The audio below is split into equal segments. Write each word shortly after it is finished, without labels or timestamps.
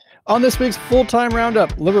On this week's full-time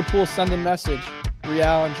roundup, Liverpool send a message.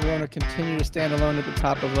 Real and Girona continue to stand alone at the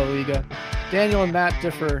top of LaLiga. Daniel and Matt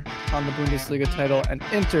differ on the Bundesliga title, and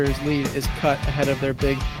Inter's lead is cut ahead of their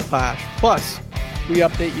big clash. Plus, we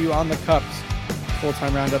update you on the Cups.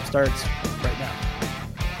 Full-time roundup starts right now.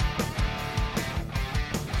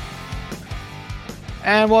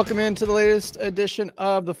 And welcome into the latest edition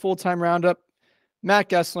of the full-time roundup. Matt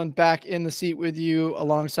Gesslin back in the seat with you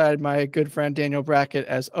alongside my good friend Daniel Brackett.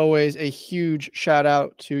 As always, a huge shout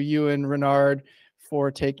out to you and Renard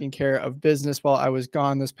for taking care of business while I was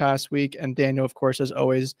gone this past week. And Daniel, of course, as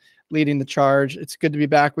always, leading the charge. It's good to be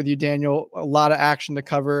back with you, Daniel. A lot of action to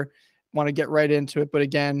cover. Want to get right into it. But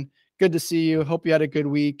again, good to see you. Hope you had a good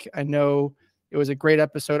week. I know it was a great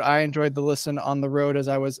episode. I enjoyed the listen on the road as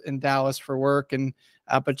I was in Dallas for work, and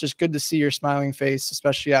but just good to see your smiling face,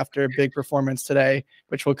 especially after a big performance today,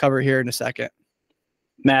 which we'll cover here in a second.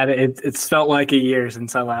 Matt, it's felt like a year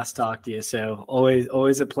since I last talked to you, so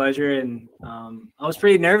always a pleasure. And I was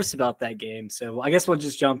pretty nervous about that game, so I guess we'll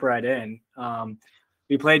just jump right in.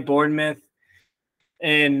 We played Bournemouth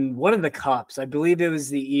in one of the cups. I believe it was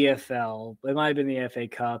the EFL. It might have been the FA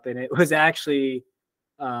Cup, and it was actually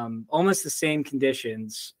almost the same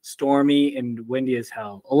conditions, stormy and windy as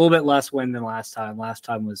hell. A little bit less wind than last time. Last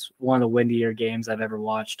time was one of the windier games I've ever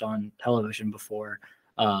watched on television before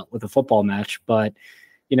with a football match. But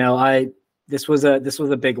you know, this was a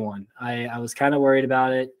big one. I was kind of worried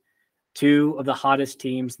about it. Two of the hottest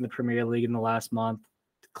teams in the Premier League in the last month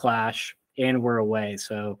clash, and we're away.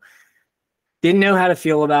 So didn't know how to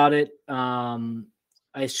feel about it. I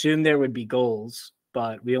assumed there would be goals,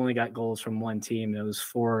 but we only got goals from one team. It was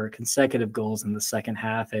 4 consecutive goals in the second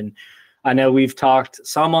half. And I know we've talked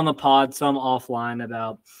some on the pod, some offline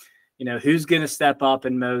about, you know, who's going to step up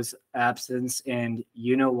in Mo's absence. And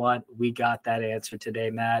you know what? We got that answer today,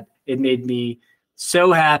 Matt. It made me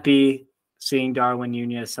so happy seeing Darwin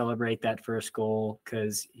Nunez celebrate that first goal,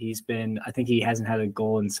 because I think he hasn't had a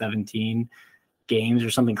goal in 17 games or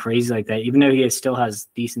something crazy like that, even though he still has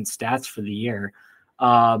decent stats for the year.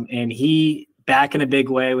 And he back in a big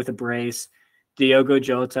way with a brace. Diogo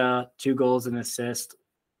Jota, 2 goals and assist.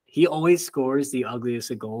 He always scores the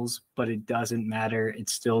ugliest of goals, but it doesn't matter. It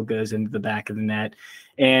still goes into the back of the net.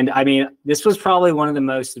 And I mean, this was probably one of the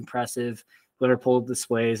most impressive Liverpool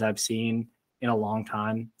displays I've seen in a long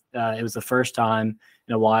time. It was the first time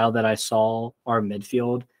in a while that I saw our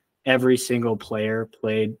midfield. Every single player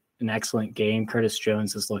played an excellent game. Curtis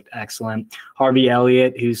Jones has looked excellent. Harvey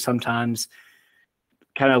Elliott, who sometimes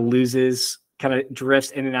kind of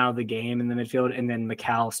drifts in and out of the game in the midfield. And then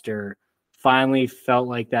McAllister finally felt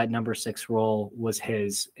like that number 6 role was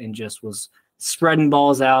his, and just was spreading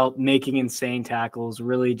balls out, making insane tackles,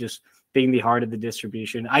 really just being the heart of the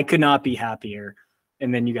distribution. I could not be happier.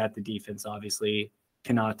 And then you got the defense, obviously,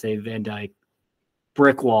 Konate, Van Dijk,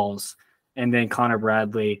 brick walls, and then Connor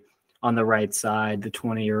Bradley on the right side, the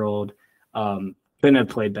 20-year-old, couldn't have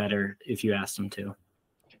played better if you asked him to.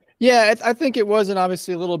 Yeah, I think it wasn't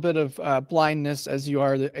obviously a little bit of blindness as you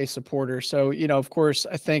are a supporter. So, you know, of course,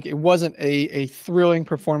 I think it wasn't a thrilling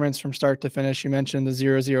performance from start to finish. You mentioned the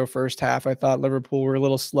 0-0 first half. I thought Liverpool were a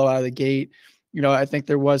little slow out of the gate. You know, I think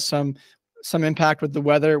there was some impact with the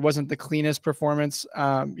weather. It wasn't the cleanest performance,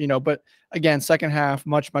 you know, but again, second half,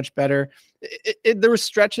 much, much better. There were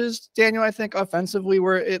stretches, Daniel, I think offensively,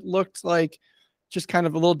 where it looked like just kind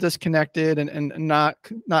of a little disconnected and not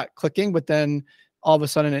clicking, but then all of a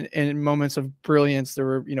sudden in moments of brilliance, there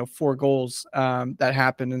were, you know, 4 goals that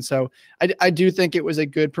happened. And so I do think it was a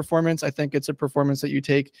good performance. I think it's a performance that you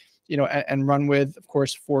take, you know, and run with. Of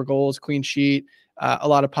course, 4 goals, clean sheet, a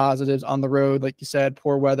lot of positives on the road. Like you said,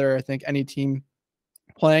 poor weather. I think any team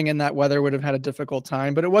playing in that weather would have had a difficult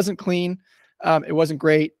time, but it wasn't clean. It wasn't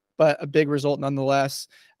great, but a big result nonetheless.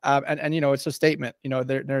 And you know, it's a statement. You know,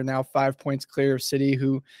 they're now 5 points clear of City,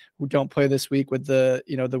 who don't play this week with the,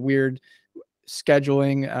 you know, the weird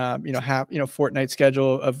scheduling, fortnight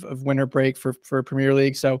schedule of winter break for Premier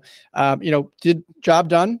League. So, you know, did job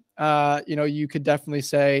done. You know, you could definitely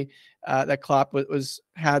say that Klopp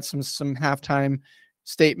had some halftime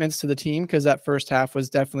statements to the team, because that first half was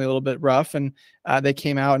definitely a little bit rough, and they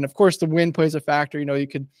came out. And of course, the win plays a factor. You know, you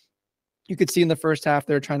could see in the first half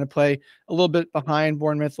they were trying to play a little bit behind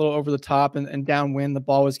Bournemouth, a little over the top, and downwind. The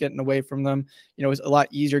ball was getting away from them. You know, it was a lot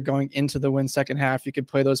easier going into the win second half. You could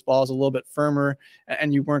play those balls a little bit firmer,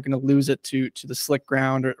 and you weren't going to lose it to the slick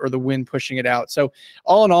ground or the wind pushing it out. So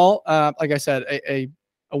all in all, like I said,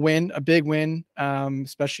 a win, a big win,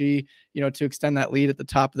 especially, you know, to extend that lead at the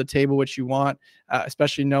top of the table, which you want,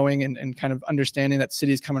 especially knowing and kind of understanding that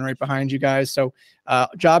City's coming right behind you guys. So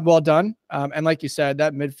job well done. And like you said,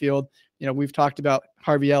 that midfield, we've talked about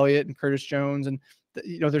Harvey Elliott and Curtis Jones, and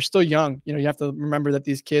they're still young. You have to remember that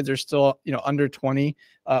these kids are still, under 20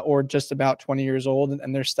 or just about 20 years old,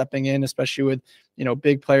 and they're stepping in, especially with,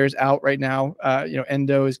 big players out right now.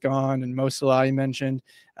 Endo is gone, and Mo Salah you mentioned.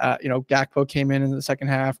 Gakpo came in the second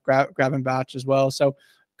half, grabbing Batch as well. So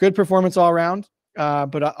good performance all around.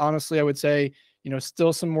 But honestly, I would say,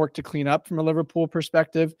 still some work to clean up from a Liverpool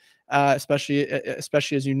perspective, especially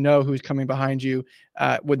as who's coming behind you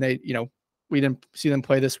when they, we didn't see them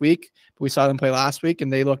play this week, but we saw them play last week,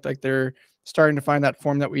 and they looked like they're starting to find that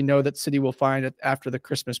form that we know that City will find after the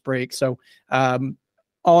Christmas break. So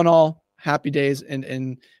all in all, happy days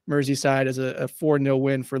in Merseyside as a 4-0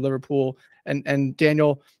 win for Liverpool. And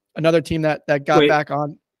Daniel, another team that got back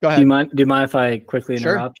on. Go ahead. Do you mind if I quickly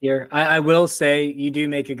interrupt here? I will say you do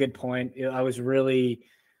make a good point.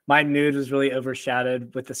 My mood was really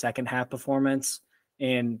overshadowed with the second half performance.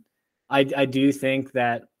 And I do think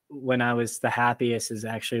that when I was the happiest is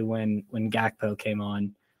actually when Gakpo came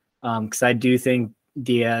on. Because I do think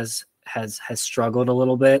Diaz has struggled a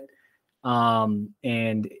little bit.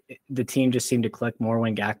 And the team just seemed to click more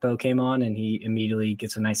when Gakpo came on, and he immediately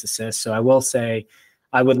gets a nice assist. So I will say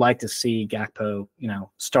I would like to see Gakpo,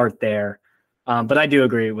 start there. But I do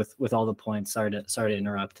agree with all the points. Sorry to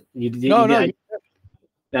interrupt. That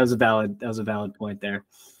was a valid point there.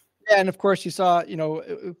 Yeah, and of course you saw,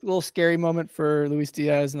 a little scary moment for Luis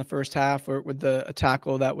Diaz in the first half with a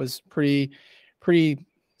tackle that was pretty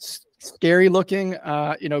scary looking.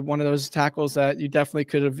 One of those tackles that you definitely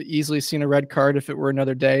could have easily seen a red card if it were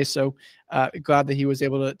another day. So glad that he was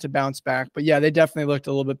able to bounce back. But yeah, they definitely looked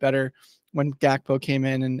a little bit better when Gakpo came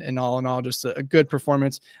in, and all in all, just a good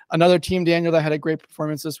performance. Another team, Daniel, that had a great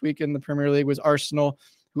performance this week in the Premier League was Arsenal,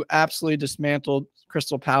 who absolutely dismantled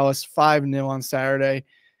Crystal Palace 5-0 on Saturday.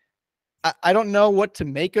 I don't know what to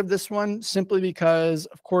make of this one, simply because,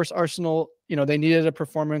 of course, Arsenal, they needed a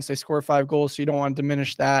performance. They scored 5 goals, so you don't want to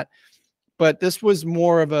diminish that. But this was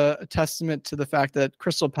more of a testament to the fact that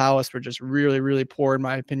Crystal Palace were just really, really poor, in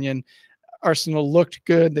my opinion. Arsenal looked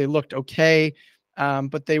good. They looked okay,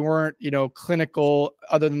 but they weren't, clinical,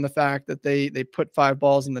 other than the fact that they put 5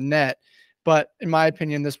 balls in the net. But in my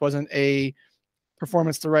opinion, this wasn't a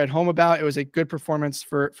performance to write home about. It was a good performance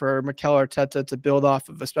for Mikel Arteta to build off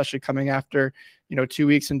of, especially coming after 2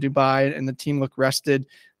 weeks in Dubai, and the team looked rested.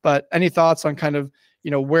 But any thoughts on kind of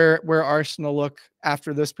where Arsenal look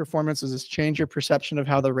after this performance? Does this change your perception of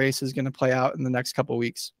how the race is going to play out in the next couple of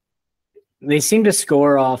weeks? They seem to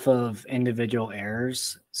score off of individual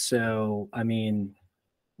errors. So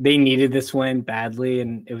they needed this win badly,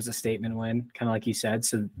 and it was a statement win, kind of like you said.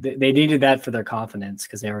 So they needed that for their confidence,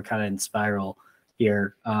 because they were kind of in spiral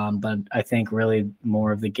here. But I think really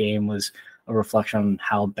more of the game was a reflection on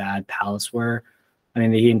how bad Palace were.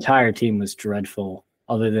 The entire team was dreadful,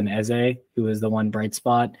 other than Eze, who was the one bright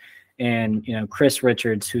spot. And, Chris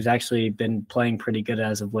Richards, who's actually been playing pretty good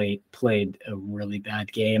as of late, played a really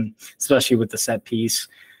bad game, especially with the set piece.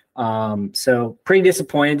 So pretty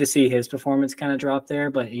disappointed to see his performance kind of drop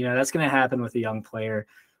there. But, that's going to happen with a young player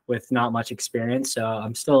with not much experience. So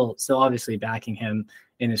I'm still obviously backing him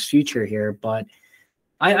in his future here. But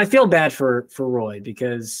I feel bad for Roy,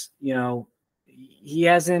 because, he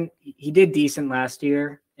did decent last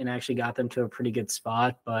year and actually got them to a pretty good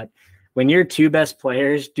spot. But when your 2 best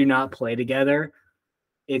players do not play together,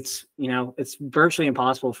 it's virtually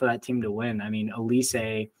impossible for that team to win. Elise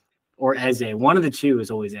or Eze, one of the 2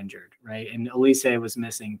 is always injured, right? And Elise was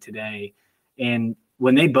missing today. And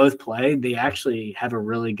when they both play, they actually have a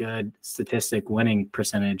really good statistic winning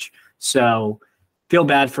percentage. So feel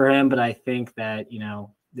bad for him, but I think that,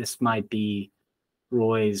 this might be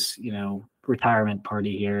Roy's, retirement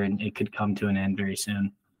party here, and it could come to an end very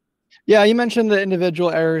soon. Yeah, you mentioned the individual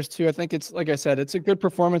errors too. I think it's, like I said, it's a good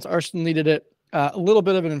performance. Arsenal needed it. A little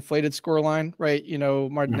bit of an inflated scoreline, right?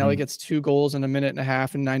 Martinelli gets 2 goals in a minute and a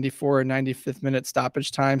half in 94 and 95th minute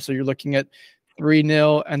stoppage time. So you're looking at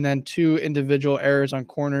 3-0 and then 2 individual errors on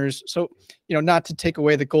corners. So, not to take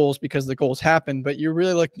away the goals, because the goals happened, but you're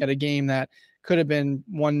really looking at a game that could have been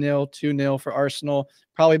 1-0, 2-0 for Arsenal.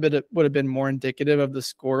 Probably would have been more indicative of the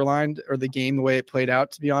scoreline or the game, the way it played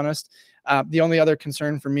out, to be honest. The only other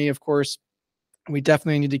concern for me, of course, we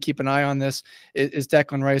definitely need to keep an eye on this, is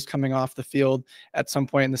Declan Rice coming off the field at some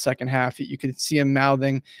point in the second half. You could see him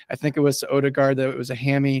mouthing, I think it was to Odegaard, that it was a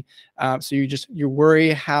hammy. So you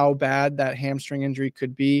worry how bad that hamstring injury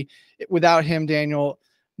could be. Without him, Daniel,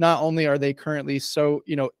 not only are they currently so,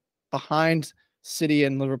 behind City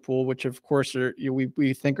and Liverpool, which of course are,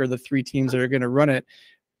 we think are the 3 teams that are going to run it,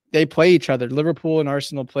 they play each other. Liverpool and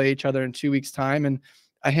Arsenal play each other in 2 weeks' time. And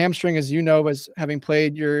a hamstring, as as having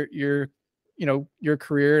played your your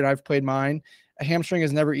career and I've played mine, a hamstring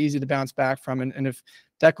is never easy to bounce back from. And if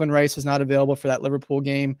Declan Rice is not available for that Liverpool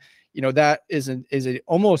game, that is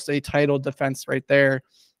almost a title defense right there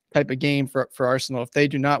type of game for Arsenal. If they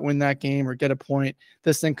do not win that game or get a point,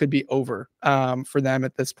 this thing could be over for them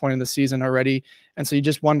at this point in the season already. And so you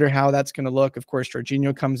just wonder how that's going to look. Of course,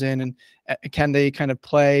 Jorginho comes in, and can they kind of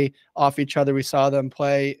play off each other? We saw them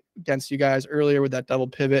play against you guys earlier with that double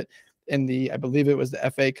pivot in I believe it was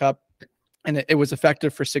the FA Cup, and it was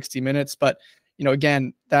effective for 60 minutes. But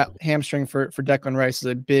again, that hamstring for Declan Rice is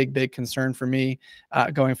a big, big concern for me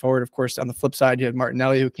going forward. Of course, on the flip side, you had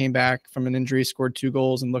Martinelli, who came back from an injury, scored 2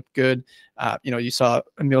 goals and looked good. You saw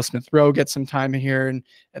Emile Smith-Rowe get some time here and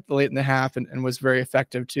at the late in the half and was very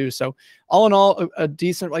effective too. So all in all, a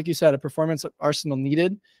decent, like you said, a performance that Arsenal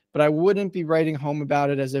needed, but I wouldn't be writing home about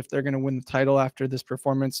it as if they're going to win the title after this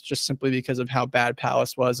performance, just simply because of how bad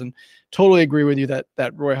Palace was. And totally agree with you that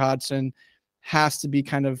Roy Hodgson has to be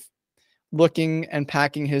kind of looking and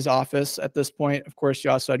packing his office at this point. Of course, you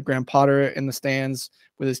also had Graham Potter in the stands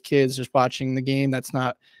with his kids just watching the game. That's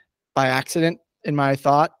not by accident in my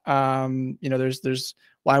thought. There's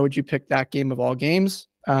why would you pick that game of all games?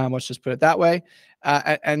 Let's just put it that way.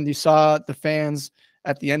 And you saw the fans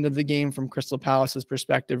at the end of the game from Crystal Palace's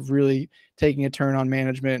perspective really taking a turn on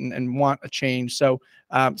management and want a change. So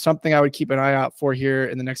something I would keep an eye out for here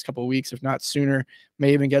in the next couple of weeks, if not sooner.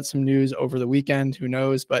 May even get some news over the weekend. Who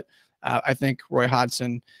knows? But I think Roy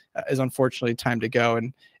Hodgson is unfortunately time to go.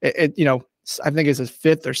 And I think it's his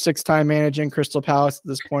 5th or 6th time managing Crystal Palace at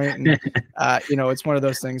this point. And, it's one of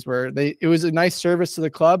those things where it was a nice service to the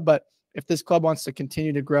club, but if this club wants to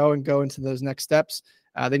continue to grow and go into those next steps,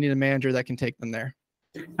 they need a manager that can take them there.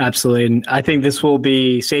 Absolutely. And I think this will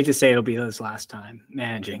be safe to say it'll be his last time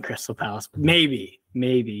managing Crystal Palace. Maybe,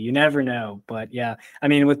 you never know. But yeah, I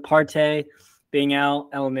mean, with Partey being out,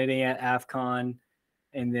 eliminating at AFCON,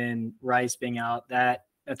 and then Rice being out,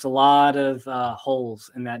 that's a lot of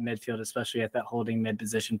holes in that midfield, especially at that holding mid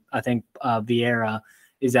position. I think Vieira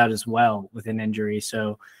is out as well with an injury.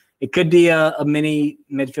 So it could be a mini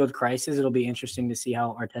midfield crisis. It'll be interesting to see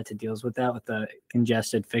how Arteta deals with that with the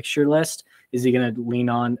congested fixture list. Is he going to lean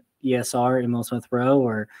on ESR, Emile Smith-Rowe,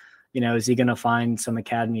 or is he going to find some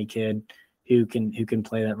academy kid who can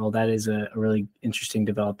play that role? That is a really interesting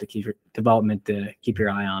development to keep your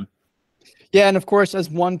eye on. Yeah, and of course, as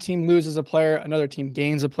one team loses a player, another team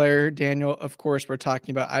gains a player. Daniel, of course, we're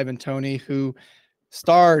talking about Ivan Toney, who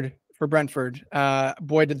starred for Brentford.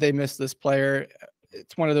 Boy, did they miss this player.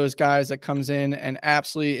 It's one of those guys that comes in and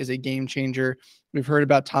absolutely is a game changer. We've heard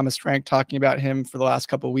about Thomas Frank talking about him for the last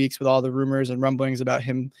couple of weeks with all the rumors and rumblings about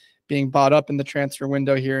him being bought up in the transfer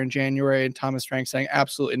window here in January, and Thomas Frank saying,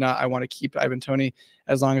 absolutely not. I want to keep Ivan Toney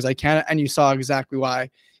as long as I can. And you saw exactly why.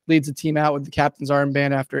 Leads the team out with the captain's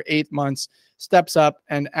armband after 8 months, steps up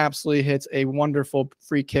and absolutely hits a wonderful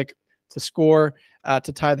free kick to score,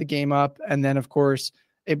 to tie the game up. And then, of course,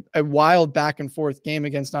 a wild back and forth game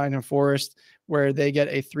against Nottingham Forest where they get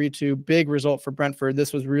a 3-2 big result for Brentford.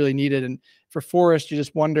 This was really needed. And for Forest, you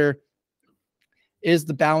just wonder, is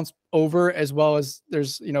the bounce over? As well as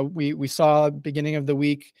there's, we saw beginning of the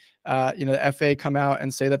week, the FA come out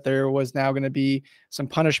and say that there was now going to be some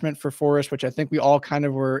punishment for Forest, which I think we all kind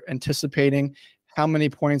of were anticipating. How many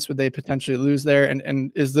points would they potentially lose there?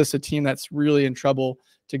 And is this a team that's really in trouble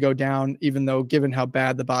to go down, even though given how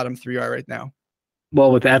bad the bottom 3 are right now?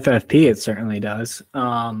 Well, with FFP, it certainly does.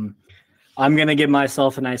 I'm going to give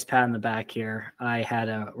myself a nice pat on the back here. I had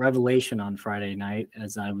a revelation on Friday night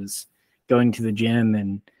as I was going to the gym,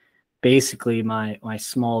 and basically my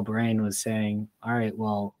small brain was saying, all right,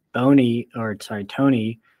 well, Tony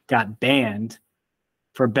got banned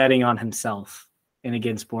for betting on himself and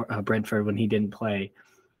against Brentford when he didn't play.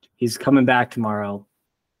 He's coming back tomorrow.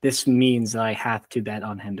 This means that I have to bet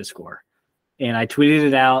on him to score. And I tweeted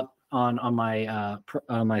it out on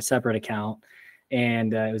my separate account,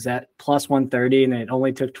 and it was at plus 130, and it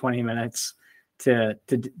only took 20 minutes to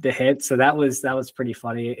hit. So that was pretty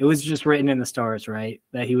funny. It was just written in the stars, right,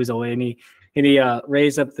 that he was away, and he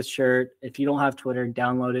raised up the shirt. If you don't have Twitter,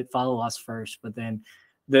 download it, follow us first. But then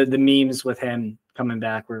the memes with him coming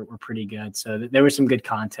back were pretty good. So there was some good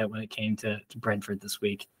content when it came to Brentford this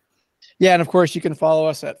week. Yeah, and of course, you can follow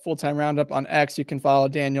us at Full-Time Roundup on X. You can follow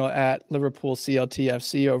Daniel at Liverpool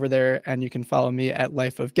CLTFC over there, and you can follow me at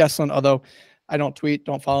Life of Gesslin. Although I don't tweet,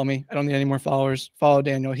 don't follow me. I don't need any more followers. Follow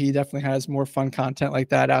Daniel. He definitely has more fun content like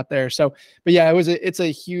that out there. So, but yeah, it's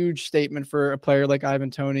a huge statement for a player like Ivan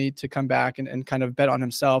Toney to come back and kind of bet on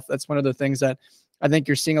himself. That's one of the things that I think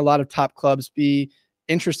you're seeing a lot of top clubs be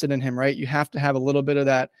interested in him, right? You have to have a little bit of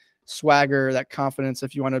that swagger, that confidence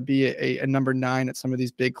if you want to be a number 9 at some of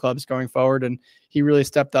these big clubs going forward. And he really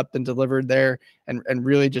stepped up and delivered there and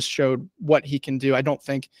really just showed what he can do. I don't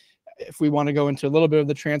think, if we want to go into a little bit of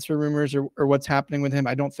the transfer rumors or what's happening with him,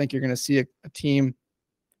 I don't think you're going to see a team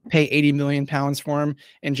pay 80 million pounds for him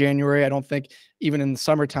in January. I don't think even in the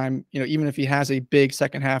summertime, even if he has a big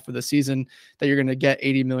second half of the season, that you're going to get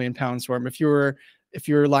 80 million pounds for him. If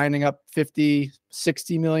you're lining up 50,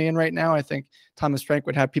 60 million right now, I think Thomas Frank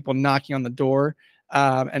would have people knocking on the door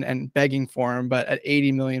and begging for him. But at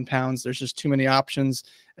 80 million pounds, there's just too many options,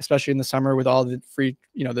 especially in the summer with all the free,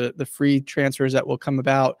 the free transfers that will come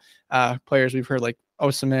about. Players we've heard like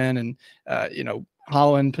Osimhen and,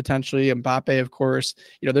 Holland potentially, Mbappe, of course.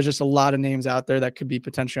 There's just a lot of names out there that could be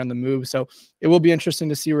potentially on the move. So it will be interesting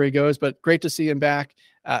to see where he goes, but great to see him back.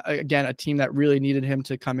 Again, a team that really needed him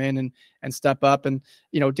to come in and step up. And,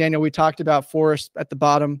 Daniel, we talked about Forest at the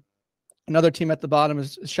bottom. Another team at the bottom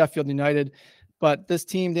is Sheffield United. But this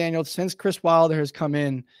team, Daniel, since Chris Wilder has come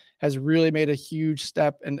in, has really made a huge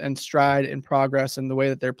step and stride in progress in the way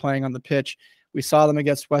that they're playing on the pitch. We saw them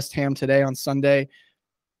against West Ham today on Sunday.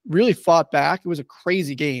 Really fought back. It was a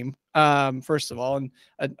crazy game, first of all. And,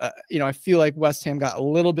 I feel like West Ham got a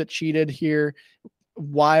little bit cheated here.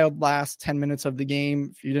 Wild last 10 minutes of the game.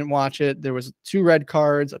 If you didn't watch it, there was 2 red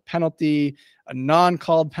cards, a penalty, a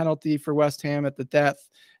non-called penalty for West Ham at the death.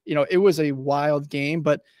 It was a wild game,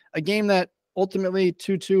 but a game that ultimately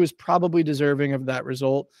 2-2 is probably deserving of that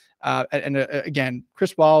result. Again,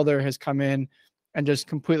 Chris Wilder has come in and just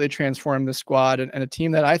completely transformed the squad and a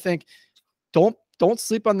team that I think don't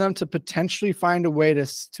sleep on them to potentially find a way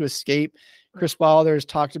to escape. Chris Wilder has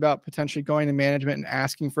talked about potentially going to management and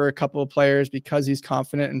asking for a couple of players because he's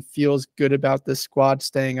confident and feels good about this squad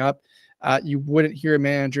staying up. You wouldn't hear a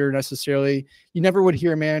manager necessarily. You never would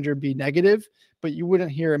hear a manager be negative, but you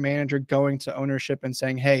wouldn't hear a manager going to ownership and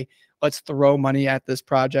saying, hey, let's throw money at this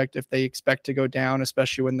project if they expect to go down,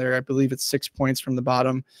 especially when they're, I believe it's 6 points from the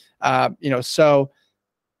bottom. So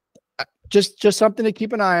just something to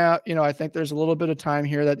keep an eye out. I think there's a little bit of time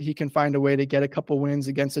here that he can find a way to get a couple wins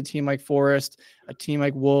against a team like Forest, a team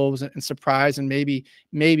like Wolves, and surprise and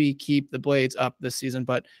maybe keep the Blades up this season,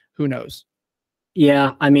 but who knows?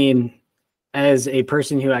 Yeah, I mean, as a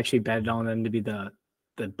person who actually betted on them to be the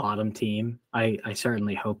bottom team, I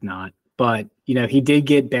certainly hope not. But he did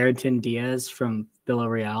get Barrington Diaz from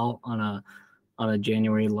Villarreal on a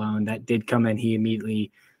January loan that did come in. He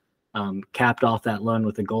immediately capped off that loan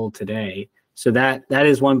with a goal today. So that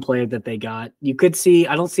is one player that they got. You could see,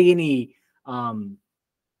 I don't see any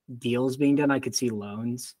deals being done. I could see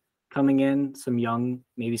loans coming in,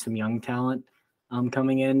 maybe some young talent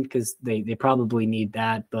coming in because they probably need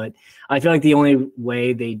that. But I feel like the only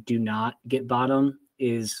way they do not get bottom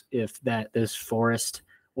is if those Forest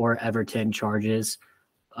or Everton charges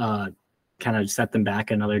kind of set them back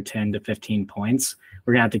another 10 to 15 points.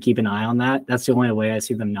 We're going to have to keep an eye on that. That's the only way I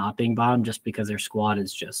see them not being bottom, just because their squad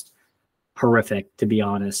is just horrific, to be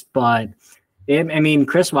honest. But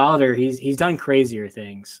Chris Wilder, he's done crazier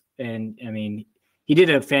things. And he did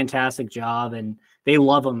a fantastic job and they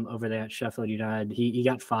love him over there at Sheffield United. He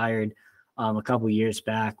got fired a couple years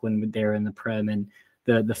back when they were in the Prem, and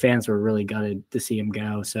the fans were really gutted to see him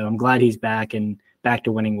go. So I'm glad he's back and back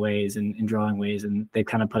to winning ways and drawing ways. And they've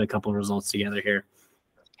kind of put a couple of results together here.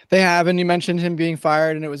 They have, and you mentioned him being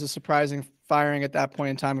fired, and it was a surprising firing at that point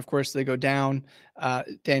in time. Of course, they go down,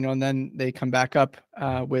 Daniel, and then they come back up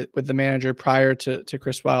with the manager prior to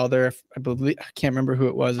Chris Wilder. I believe, I can't remember who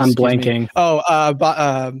it was. I'm blanking.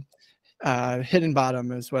 Hidden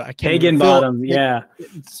Bottom is what I can't. Hagen Bottom, yeah.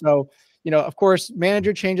 So of course,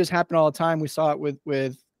 manager changes happen all the time. We saw it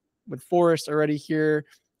with Forest already here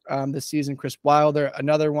this season. Chris Wilder,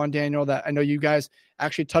 another one, Daniel, that I know you guys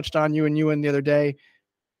actually touched on, you and the other day.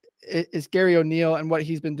 Is Gary O'Neill and what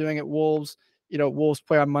he's been doing at Wolves. Wolves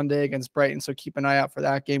play on Monday against Brighton, so keep an eye out for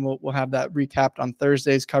that game. We'll have that recapped on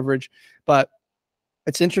Thursday's coverage. But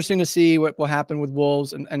it's interesting to see what will happen with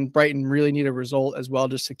Wolves, and Brighton really need a result as well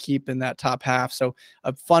just to keep in that top half. So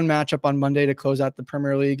a fun matchup on Monday to close out the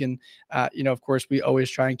Premier League. And, of course, we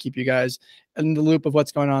always try and keep you guys in the loop of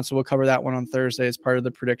what's going on. So we'll cover that one on Thursday as part of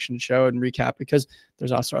the prediction show and recap, because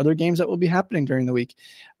there's also other games that will be happening during the week.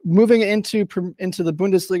 Moving into the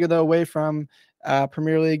Bundesliga, though, away from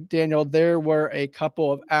Premier League, Daniel, there were a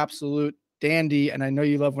couple of absolute dandy, and I know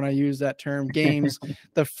you love when I use that term, games.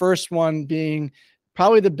 The first one being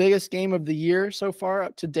probably the biggest game of the year so far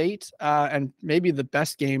up to date, and maybe the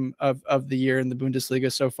best game of the year in the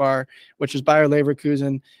Bundesliga so far, which is Bayer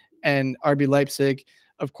Leverkusen and RB Leipzig.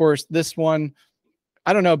 Of course, this one,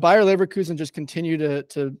 I don't know, Bayer Leverkusen just continue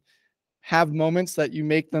to have moments that you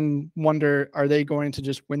make them wonder, are they going to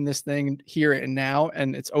just win this thing here and now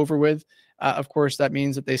and it's over with? Of course, that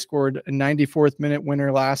means that they scored a 94th minute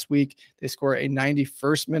winner last week. They score a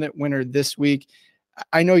 91st minute winner this week.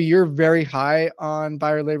 I know you're very high on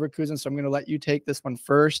Bayer Leverkusen, so I'm going to let you take this one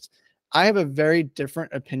first. I have a very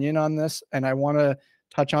different opinion on this, and I want to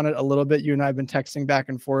touch on it a little bit. You and I have been texting back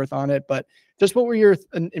and forth on it, but just what were your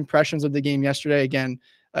impressions of the game yesterday? Again,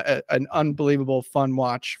 an unbelievable fun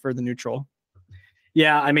watch for the neutral.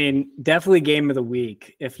 Yeah, I mean, definitely game of the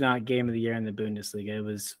week, if not game of the year in the Bundesliga. It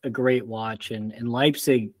was a great watch, and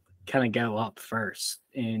Leipzig kind of go up first.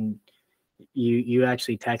 And you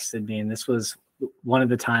actually texted me, and this was one of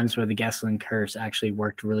the times where the Gessling curse actually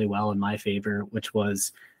worked really well in my favor, which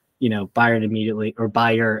was, Bayer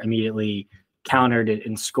immediately countered it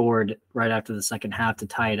and scored right after the second half to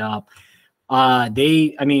tie it up. I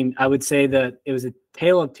would say that it was a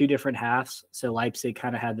tale of two different halves. So Leipzig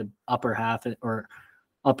kind of had the upper half I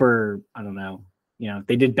don't know,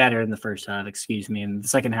 they did better in the first half, and the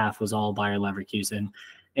second half was all Bayer Leverkusen.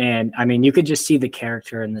 And I mean, you could just see the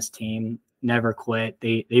character in this team, never quit.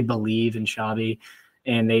 They believe in Xavi,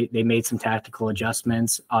 and they made some tactical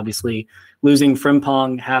adjustments. Obviously, losing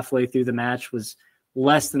Frimpong halfway through the match was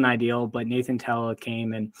less than ideal, but Nathan Tella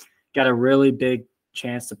came and got a really big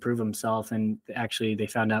chance to prove himself. And actually, they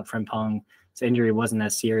found out Frimpong's injury wasn't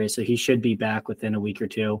as serious, so he should be back within a week or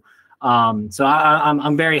two. So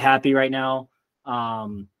I'm very happy right now.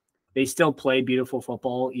 They still play beautiful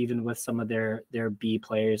football, even with some of their B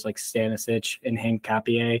players like Stanisic and Henk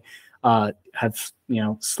Capier have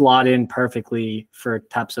slot in perfectly for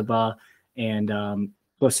Tapsoba and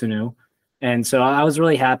Bosunu. And so I was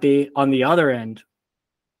really happy. On the other end,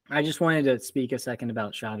 I just wanted to speak a second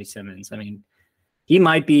about Xavi Simons. I mean, he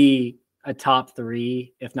might be a top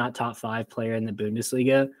 3, if not top 5 player in the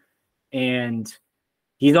Bundesliga. And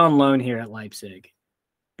he's on loan here at Leipzig.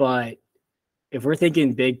 But if we're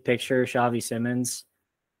thinking big picture, Xavi Simons,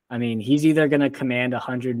 I mean, he's either going to command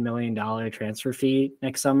 $100 million transfer fee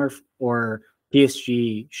next summer, or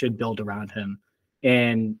PSG should build around him.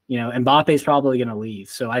 And, Mbappe's probably going to leave.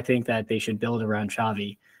 So I think that they should build around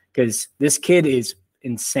Xavi, because this kid is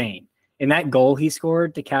insane. And that goal he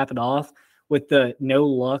scored to cap it off with the no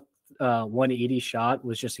luck 180 shot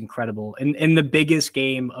was just incredible. And in the biggest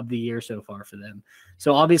game of the year so far for them.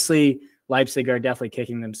 So obviously Leipzig are definitely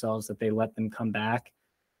kicking themselves that they let them come back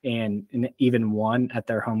and even won at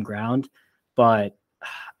their home ground. But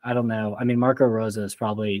I don't know. I mean, Marco Rosa is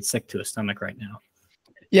probably sick to his stomach right now.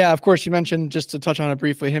 Yeah, of course, you mentioned, just to touch on it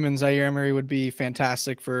briefly, him and Zaire Emery would be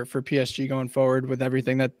fantastic for PSG going forward with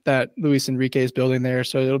everything that Luis Enrique is building there.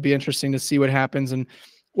 So it'll be interesting to see what happens and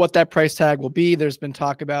what that price tag will be. There's been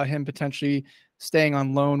talk about him potentially staying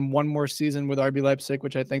on loan one more season with RB Leipzig,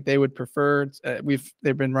 which I think they would prefer.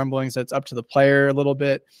 There've been rumblings that's up to the player a little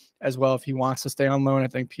bit as well. If he wants to stay on loan, I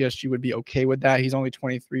think PSG would be okay with that. He's only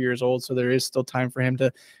 23 years old, so there is still time for him to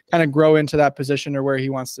kind of grow into that position or where he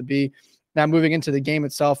wants to be. Now, moving into the game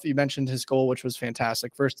itself, you mentioned his goal, which was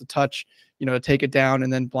fantastic. First, the touch, to take it down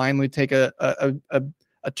and then blindly take a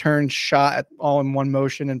turn shot all in one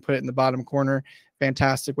motion and put it in the bottom corner.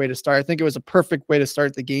 Fantastic way to start. I think it was a perfect way to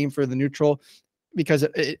start the game for the neutral, because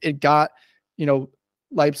it got,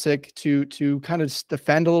 Leipzig to kind of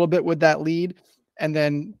defend a little bit with that lead. And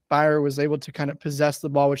then Bayer was able to kind of possess the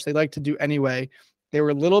ball, which they like to do anyway. They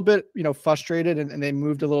were a little bit, frustrated and they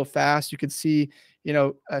moved a little fast. You could see,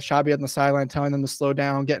 Xabi on the sideline telling them to slow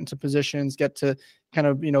down, get into positions, get to kind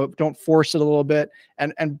of, don't force it a little bit.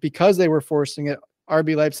 And because they were forcing it,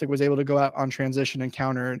 RB Leipzig was able to go out on transition and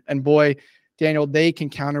counter. And boy, Daniel, they can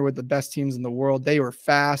counter with the best teams in the world. They were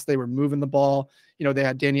fast. They were moving the ball. They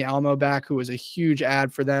had Danny Almo back, who was a huge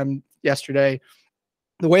add for them yesterday.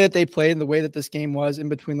 The way that they played and the way that this game was in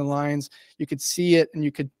between the lines, you could see it, and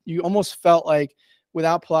you almost felt like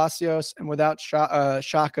without Palacios and without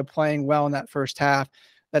Xhaka playing well in that first half,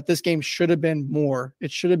 that this game should have been more.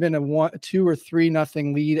 It should have been a 2 or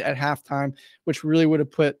 3-0 lead at halftime, which really would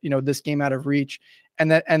have put, this game out of reach.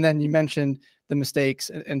 And then you mentioned the mistakes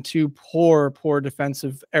and 2 poor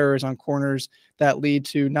defensive errors on corners that lead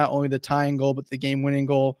to not only the tying goal, but the game-winning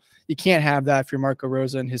goal. You can't have that if you're Marco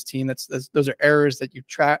Rosa and his team. Those are errors that you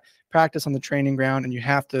practice on the training ground, and you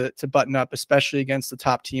have to button up, especially against the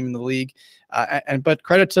top team in the league. But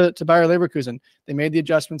credit to Bayer Leverkusen. They made the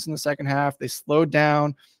adjustments in the second half. They slowed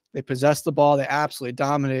down. They possessed the ball. They absolutely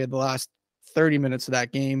dominated the last 30 minutes of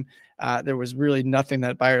that game. There was really nothing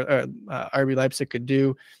that RB Leipzig could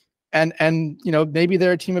do. And maybe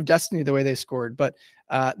they're a team of destiny the way they scored, but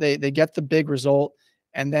they get the big result.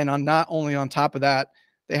 And then not only on top of that,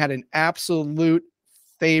 they had an absolute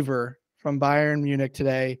favor from Bayern Munich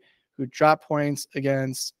today, who dropped points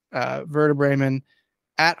against Werder Bremen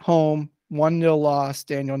at home, 1-0 loss,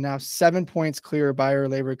 Daniel. Now 7 points clear of Bayer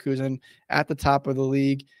Leverkusen at the top of the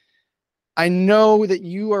league. I know that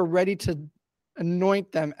you are ready to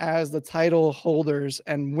anoint them as the title holders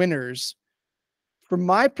and winners. From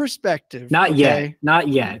my perspective, Not okay, yet. Not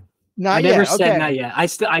yet. not I yet. never said Okay. not yet.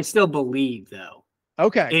 I still believe though.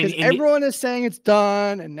 Okay, because In everyone is saying it's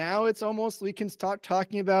done, and now it's almost we can start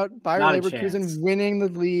talking about Bayer Not a Leverkusen chance. winning the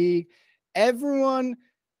league. Everyone,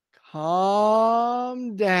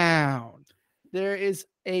 calm down. There is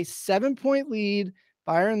a 7-point lead.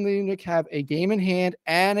 Bayern Munich have a game in hand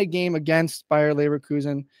and a game against Bayer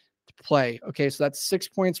Leverkusen to play. Okay, so that's 6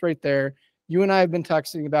 points right there. You and I have been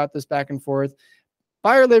talking about this back and forth.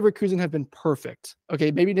 Bayer Leverkusen have been perfect. Okay,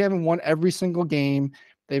 maybe they haven't won every single game.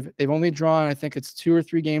 They've only drawn, I think it's 2 or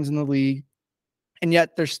 3 games in the league, and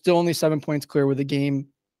yet they're still only 7 points clear with an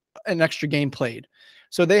extra game played.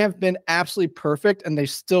 So they have been absolutely perfect, and they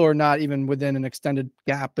still are not even within an extended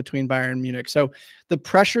gap between Bayern Munich. So the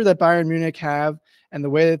pressure that Bayern Munich have and the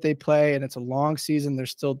way that they play, and it's a long season,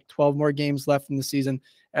 there's still 12 more games left in the season.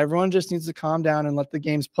 Everyone just needs to calm down and let the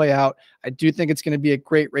games play out. I do think it's going to be a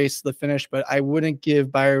great race to the finish, but I wouldn't give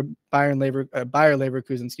Bayer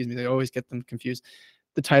Leverkusen, excuse me, they always get them confused,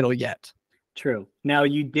 the title yet. True. Now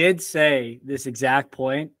you did say this exact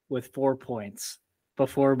point with 4 points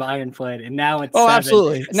before Bayern played, and now it's 7.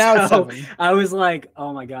 Absolutely. Now it's 7. I was like,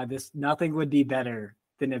 oh my God, nothing would be better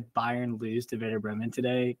than if Bayern lose to Werder Bremen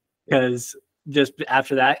today, because just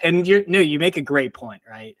after that, and you make a great point,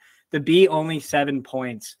 right? To be only 7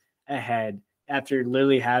 points ahead after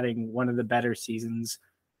literally having one of the better seasons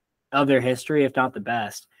of their history, if not the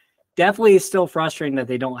best, definitely is still frustrating that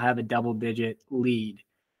they don't have a double-digit lead.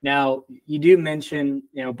 Now, you do mention,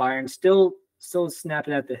 Bayern still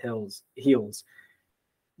snapping at the heels.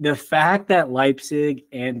 The fact that Leipzig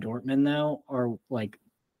and Dortmund, though, are like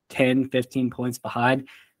 10, 15 points behind,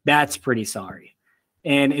 that's pretty sorry.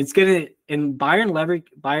 And Bayer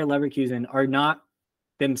Leverkusen are not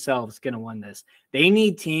themselves going to win this. They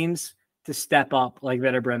need teams to step up like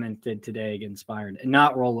Werder Bremen did today against Bayern and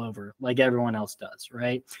not roll over like everyone else does,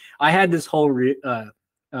 right? I had this whole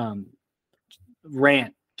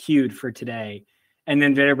rant queued for today, and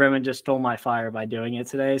then Werder Bremen just stole my fire by doing it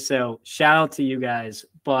today. So shout out to you guys.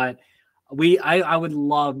 But I would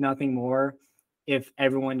love nothing more if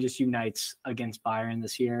everyone just unites against Bayern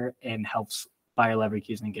this year and helps Bayer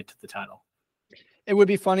Leverkusen get to the title. It would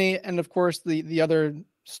be funny, and of course, the other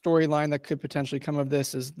storyline that could potentially come of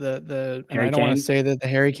this is the and I don't want to say that the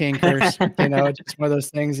Harry Kane curse, just one of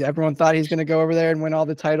those things. Everyone thought he's going to go over there and win all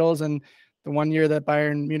the titles, and the one year that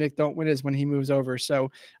Bayern Munich don't win is when he moves over.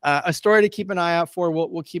 So a story to keep an eye out for.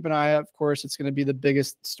 We'll keep an eye out. Of course, it's going to be the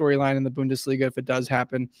biggest storyline in the Bundesliga if it does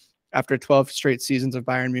happen after 12 straight seasons of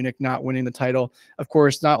Bayern Munich not winning the title. Of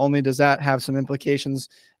course, not only does that have some implications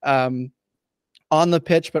on the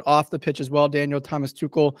pitch, but off the pitch as well. Daniel, Thomas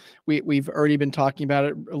Tuchel, we've already been talking about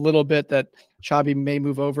it a little bit, that Xabi may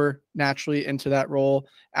move over naturally into that role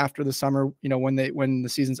after the summer, when the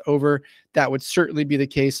season's over. That would certainly be the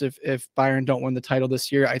case if Bayern don't win the title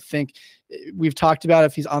this year. I think we've talked about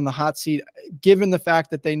if he's on the hot seat, given the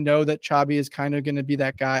fact that they know that Xabi is kind of going to be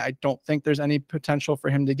that guy. I don't think there's any potential for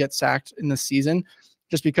him to get sacked in the season,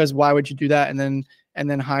 just because why would you do that and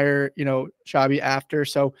then hire, Xabi after?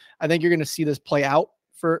 So I think you're going to see this play out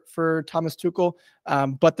for Thomas Tuchel,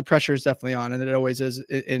 but the pressure is definitely on, and it always is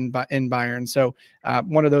in Bayern. So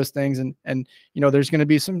one of those things, and there's going to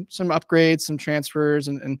be some upgrades, some transfers,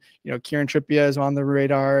 and Kieran Trippier is on the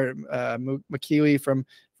radar. McKeely from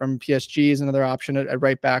PSG is another option at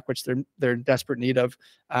right back, which they're in desperate need of.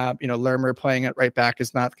 Lermer playing at right back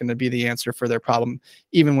is not going to be the answer for their problem,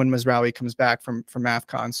 even when Mazraoui comes back from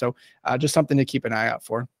AFCON. So just something to keep an eye out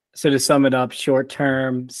for. So to sum it up, short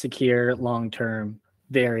term, secure, long term,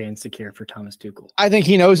 very insecure for Thomas Tuchel. I think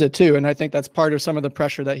he knows it too, and I think that's part of some of the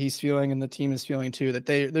pressure that he's feeling and the team is feeling too, that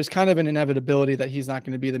there's kind of an inevitability that he's not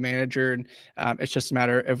going to be the manager, and it's just a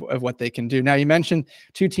matter of what they can do. Now, you mentioned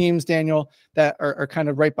 2 teams, Daniel, that are kind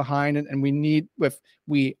of right behind, and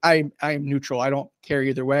I am neutral. I don't care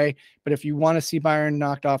either way, but if you want to see Bayern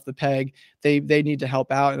knocked off the peg, they need to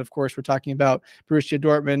help out. And of course, we're talking about Borussia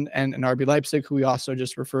Dortmund and RB Leipzig, who we also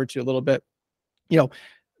just referred to a little bit.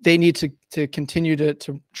 They need to continue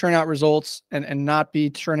to churn out results and not be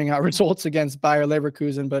churning out results against Bayer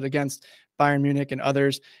Leverkusen, but against Bayern Munich and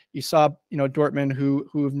others. You saw, Dortmund,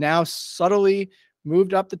 who have now subtly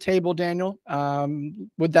moved up the table, Daniel,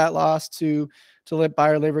 with that loss to let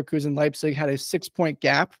Bayer Leverkusen. Leipzig had a 6-point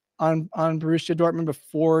gap on Borussia Dortmund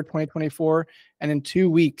before 2024. And in 2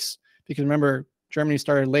 weeks, because remember, Germany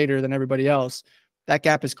started later than everybody else, that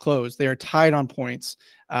gap is closed. They are tied on points,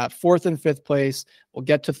 fourth and fifth place. We'll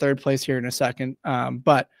get to third place here in a second.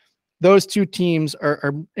 But those two teams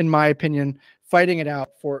are, in my opinion, fighting it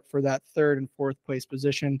out for that third and fourth place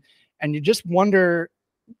position. And you just wonder,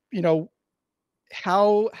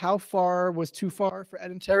 how far was too far for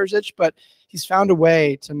Edin Terzic, but he's found a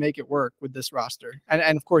way to make it work with this roster.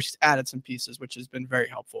 And of course, he's added some pieces, which has been very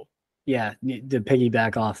helpful. Yeah, to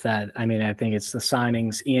piggyback off that, I mean, I think it's the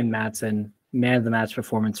signings. Ian Maatsen, man of the match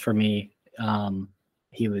performance for me.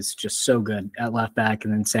 He was just so good at left back.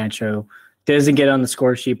 And then Sancho doesn't get on the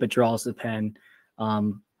score sheet, but draws the pen,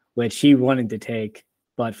 which he wanted to take,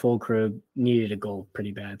 but Fulkrug needed a goal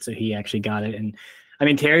pretty bad. So he actually got it. And I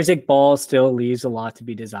mean, Terzic ball still leaves a lot to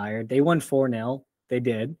be desired. They won 4-0. They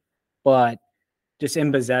did. But just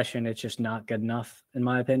in possession, it's just not good enough, in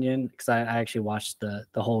my opinion, because I actually watched the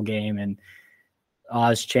whole game, and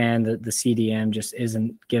Ozcan, the CDM, just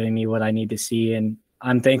isn't giving me what I need to see. And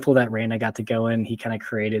I'm thankful that Reyna got to go in. He kind of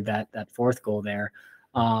created that fourth goal there.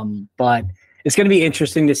 But it's going to be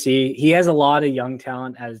interesting to see. He has a lot of young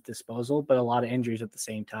talent at his disposal, but a lot of injuries at the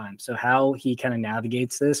same time. So how he kind of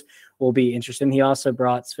navigates this will be interesting. He also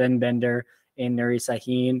brought Sven Bender and Nuri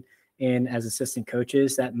Sahin in as assistant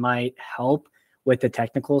coaches. That might help with the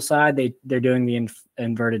technical side. They're doing the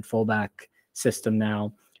inverted fullback system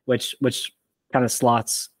now, which kind of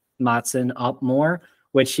slots Maatsen up more,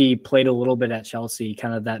 which he played a little bit at Chelsea,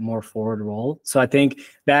 kind of that more forward role. So I think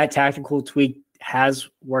that tactical tweak has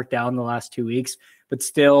worked out in the last 2 weeks, but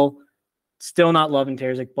still not loving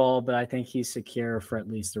Terzic ball, but I think he's secure for at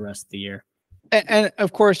least the rest of the year. And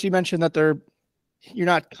of course, you mentioned that you're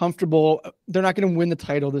not comfortable. They're not going to win the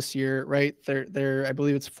title this year, right? They're I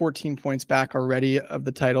believe it's 14 points back already of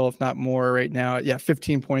the title, if not more right now. Yeah,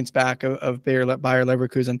 15 points back of Bayer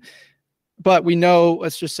Leverkusen. But we know,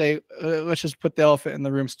 let's just put the elephant in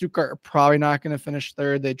the room. Stuttgart are probably not going to finish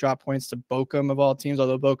third. They drop points to Bochum of all teams,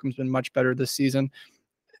 although Bochum's been much better this season.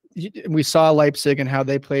 We saw Leipzig and how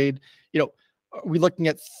they played. Are we looking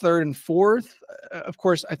at third and fourth? Of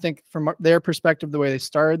course, I think from their perspective, the way they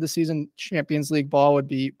started the season, Champions League ball would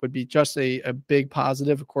be just a big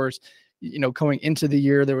positive. Of course, going into the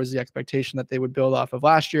year, there was the expectation that they would build off of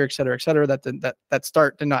last year, et cetera, that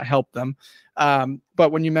start did not help them.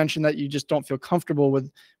 But when you mentioned that you just don't feel comfortable with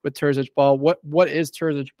Terzic ball, what is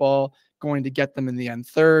Terzic ball going to get them in the end?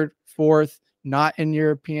 Third, fourth, not in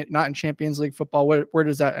Champions League football? Where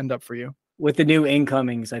does that end up for you? With the new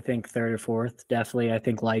incomings, I think third or fourth, definitely. I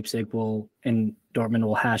think Leipzig and Dortmund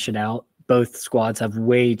will hash it out. Both squads have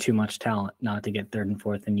way too much talent not to get third and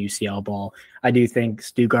fourth in UCL ball. I do think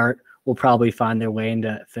Stuttgart will probably find their way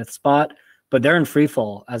into fifth spot, but they're in free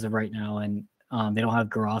fall as of right now, and they don't have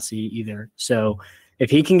Guirassy either. So if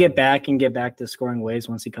he can get back to scoring ways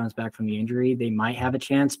once he comes back from the injury, they might have a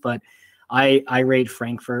chance. But I rate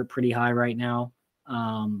Frankfurt pretty high right now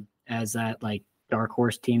as that dark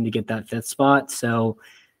horse team to get that fifth spot. So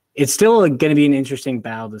it's still going to be an interesting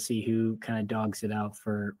battle to see who kind of dogs it out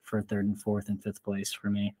for third and fourth and fifth place for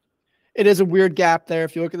me. It is a weird gap there.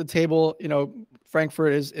 If you look at the table,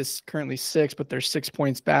 Frankfurt is currently 6, but they're 6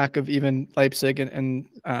 points back of even Leipzig and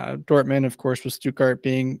Dortmund, of course, with Stuttgart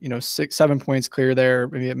being, 7 points clear there.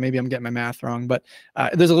 Maybe I'm getting my math wrong, but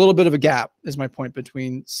there's a little bit of a gap is my point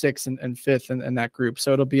between 6th and 5th in that group.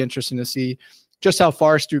 So it'll be interesting to see just how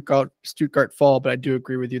far Stuttgart fall, but I do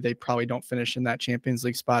agree with you. They probably don't finish in that Champions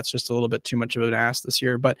League spot. It's just a little bit too much of an ask this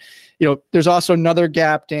year. But, there's also another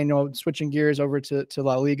gap, Daniel, switching gears over to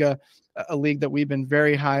La Liga, a league that we've been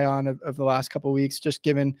very high on of the last couple of weeks, just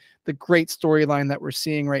given the great storyline that we're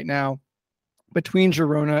seeing right now between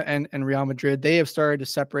Girona and Real Madrid. They have started to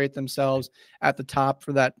separate themselves at the top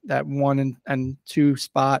for that 1 and 2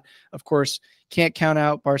 spot. Of course, can't count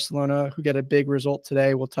out Barcelona, who get a big result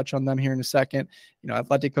today. We'll touch on them here in a second.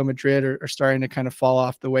 Atletico Madrid are starting to kind of fall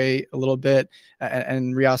off the way a little bit,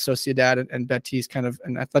 and Real Sociedad and Betis, kind of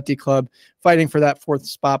an Athletic club, fighting for that 4th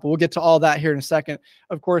spot. But we'll get to all that here in a second.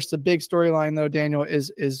 Of course, the big storyline, though, Daniel,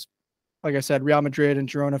 is like I said, Real Madrid and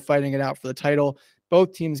Girona fighting it out for the title.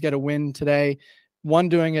 Both teams get a win today, one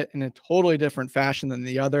doing it in a totally different fashion than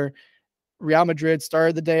the other. Real Madrid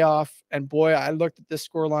started the day off, and boy, I looked at this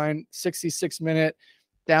scoreline, 66 minute,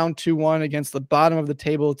 down 2-1 against the bottom of the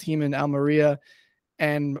table team in Almeria,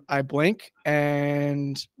 and I blink,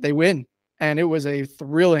 and they win. And it was a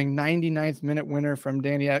thrilling 99th minute winner from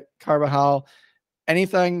Dani Carvajal.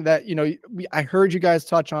 Anything that, I heard you guys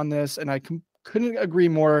touch on this, and I couldn't agree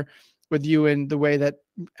more with you in the way that,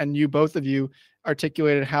 and you, both of you,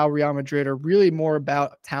 articulated how Real Madrid are really more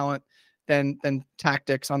about talent than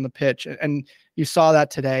tactics on the pitch. And you saw that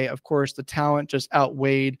today. Of course, the talent just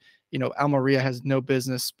outweighed Almeria has no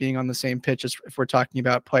business being on the same pitch as if we're talking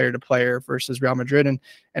about player to player versus Real Madrid.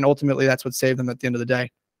 And ultimately that's what saved them at the end of the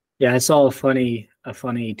day. Yeah, I saw a funny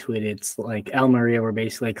tweet. It's like Almeria were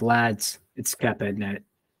basically like, lads, it's Kepa net.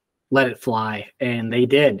 Let it fly. And they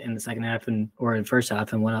did in the second half or in the first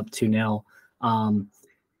half and went up 2-0.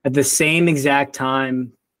 At the same exact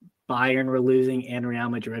time, Bayern were losing and Real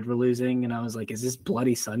Madrid were losing. And I was like, is this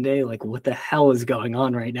bloody Sunday? Like, what the hell is going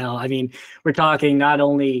on right now? I mean, we're talking not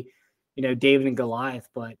only, David and Goliath,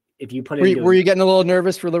 but if you put it, were you getting a little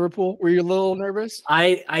nervous for Liverpool? Were you a little nervous?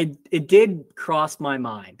 It did cross my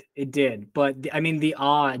mind. It did. But I mean, the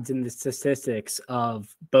odds and the statistics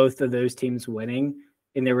of both of those teams winning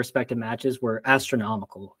in their respective matches were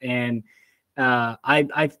astronomical. And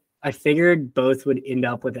I figured both would end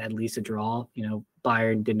up with at least a draw.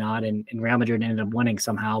 Bayern did not, and Real Madrid ended up winning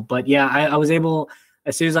somehow. But yeah, I was able,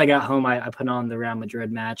 as soon as I got home, I put on the Real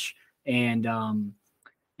Madrid match, and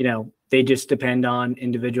they just depend on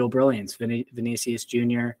individual brilliance, Vinicius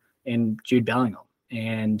Jr. and Jude Bellingham.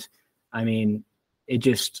 And I mean, they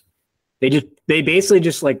basically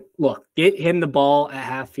just like, look, get him the ball at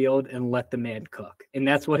half field and let the man cook. And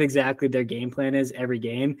that's what exactly their game plan is every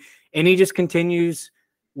game. And he just continues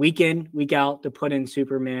week in, week out to put in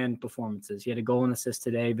Superman performances. He had a goal and assist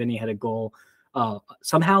today. Vinny had a goal,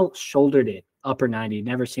 somehow shouldered it upper 90.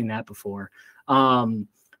 Never seen that before.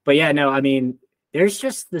 But yeah, no, I mean, there's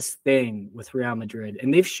just this thing with Real Madrid,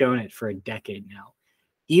 and they've shown it for a decade now.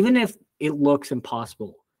 Even if it looks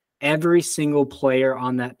impossible, every single player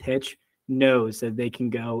on that pitch knows that they can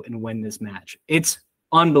go and win this match. It's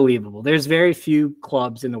unbelievable. There's very few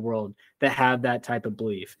clubs in the world that have that type of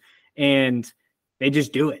belief, and they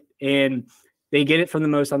just do it. And they get it from the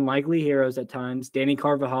most unlikely heroes at times. Danny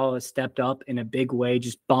Carvajal has stepped up in a big way,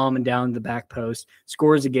 just bombing down the back post,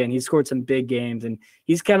 scores again. He's scored some big games, and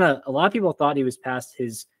he's a lot of people thought he was past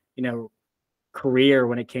his, career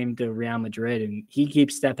when it came to Real Madrid, and he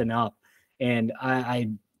keeps stepping up. And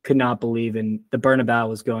I could not believe, and the Bernabeu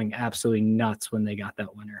was going absolutely nuts when they got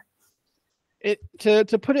that winner. To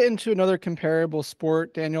put it into another comparable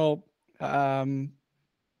sport, Daniel,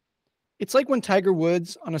 it's like when Tiger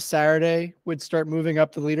Woods on a Saturday would start moving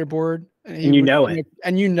up the leaderboard, and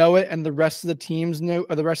and the rest of the teams knew,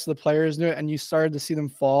 or the rest of the players knew it, and you started to see them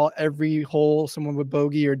fall every hole. Someone would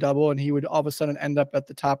bogey or double, and he would all of a sudden end up at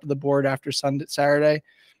the top of the board after Saturday.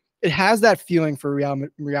 It has that feeling for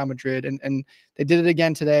Real Madrid, and they did it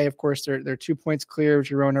again today. Of course, they're 2 points clear of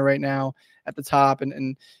Girona right now at the top,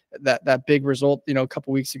 and that big result, a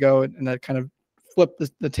couple weeks ago, and that kind of flipped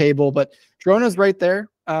the table. But Girona's right there.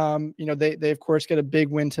 They of course get a big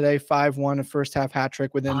win today, 5-1, a first half hat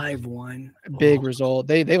trick within 5-1. Big result.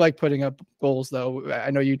 They like putting up goals though.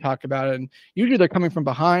 I know you talk about it, and usually they're coming from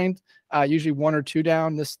behind, usually 1 or 2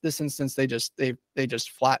 down. This instance they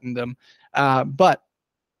just flattened them. But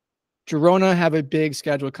Girona have a big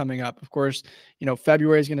schedule coming up. Of course,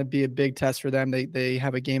 February is going to be a big test for them. They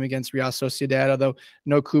have a game against Real Sociedad, although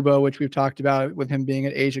no Kubo, which we've talked about with him being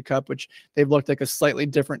at Asia Cup, which they've looked like a slightly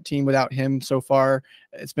different team without him so far.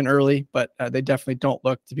 It's been early, but they definitely don't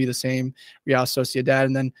look to be the same Real Sociedad.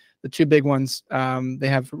 And then the 2 big ones, they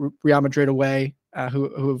have Real Madrid away,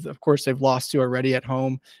 who of course they've lost to already at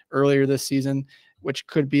home earlier this season, which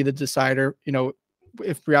could be the decider.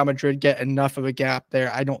 If Real Madrid get enough of a gap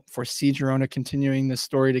there, I don't foresee Girona continuing this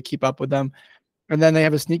story to keep up with them. And then they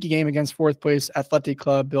have a sneaky game against 4th place Athletic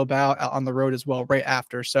Club Bilbao on the road as well right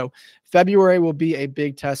after. So February will be a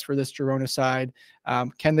big test for this Girona side.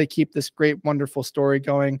 Can they keep this great, wonderful story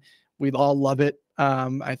going? We'd all love it.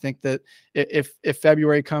 I think that if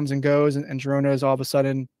February comes and goes and Girona is all of a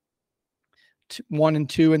sudden 1 and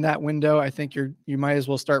 2 in that window, I think you might as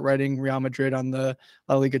well start writing Real Madrid on the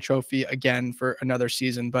LaLiga trophy again for another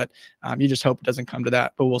season. But you just hope it doesn't come to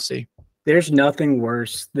that, but we'll see. There's nothing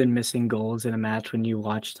worse than missing goals in a match when you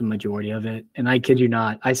watch the majority of it. And I kid you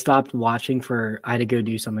not, I stopped watching I had to go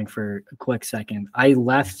do something for a quick second. I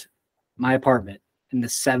left my apartment in the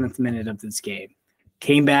 7th minute of this game,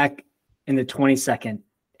 came back in the 22nd,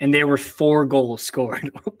 and there were 4 goals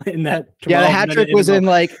scored in that. Yeah, the hat trick was in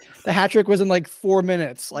like 4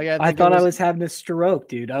 minutes. Like I thought I was having a stroke,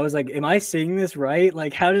 dude. I was like, "Am I seeing this right?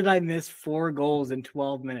 Like, how did I miss 4 goals in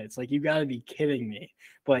 12 minutes? Like, you got to be kidding me!"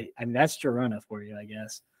 But I mean, that's Girona for you, I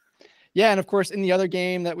guess. Yeah, and of course, in the other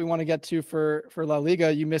game that we want to get to for La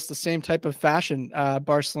Liga, you missed the same type of fashion.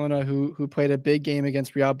 Barcelona, who played a big game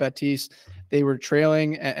against Real Betis, they were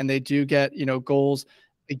trailing, and they do get goals.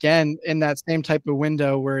 Again, in that same type of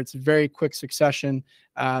window where it's very quick succession,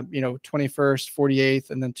 21st, 48th,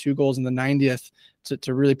 and then 2 goals in the 90th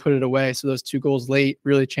to really put it away. So those 2 goals late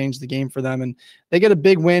really changed the game for them. And they get a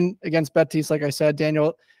big win against Betis. Like I said,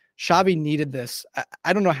 Daniel, Xavi needed this.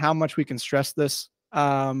 I don't know how much we can stress this.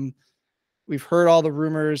 We've heard all the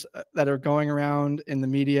rumors that are going around in the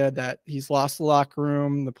media that he's lost the locker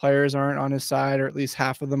room. The players aren't on his side, or at least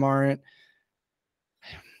half of them aren't.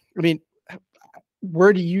 I mean,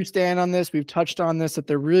 where do you stand on this? We've touched on this, that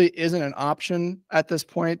there really isn't an option at this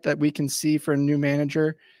point that we can see for a new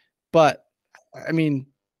manager. But I mean,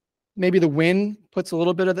 maybe the win puts a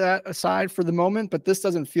little bit of that aside for the moment, but this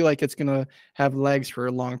doesn't feel like it's going to have legs for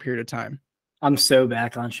a long period of time. I'm so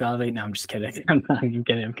back on Xavi. No, I'm just kidding. I'm not even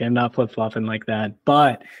kidding. Okay, I'm not flip-flopping like that.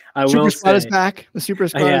 But I Super will squad say, is back. The super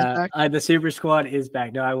squad is back. The super squad is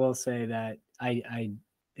back. No, I will say that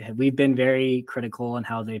we've been very critical on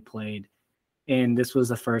how they played. And this was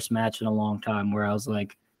the first match in a long time where I was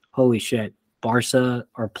like, holy shit, Barca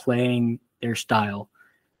are playing their style.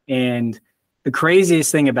 And the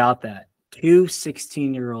craziest thing about that, 2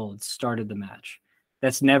 16-year-olds started the match.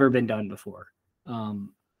 That's never been done before.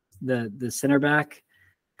 The center back,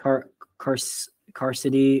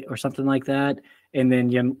 Carcidi or something like that, and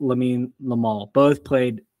then Lamine Lamal, both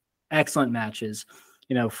played excellent matches.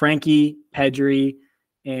 You know, Frankie, Pedri,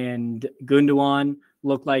 and Gundogan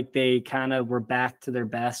looked like they kind of were back to their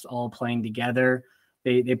best, all playing together.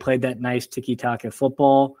 They played that nice tiki-taka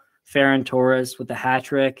football. Ferran Torres with the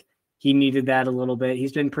hat-trick. He needed that a little bit.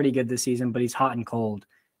 He's been pretty good this season, but he's hot and cold.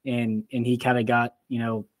 And he kind of got,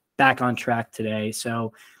 back on track today.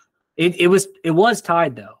 So it was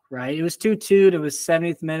tied though, right? It was 2-2. It was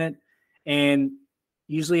 70th minute. And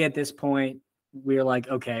usually at this point, we're like,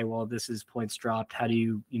 okay, well, this is points dropped. How do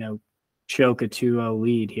you, choke a 2-0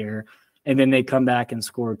 lead here? And then they come back and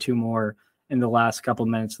score 2 more in the last couple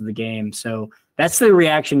minutes of the game. So that's the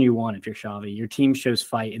reaction you want if you're Xavi. Your team shows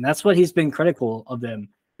fight. And that's what he's been critical of them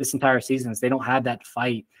this entire season, is they don't have that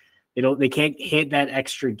fight. They can't hit that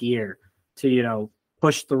extra gear to,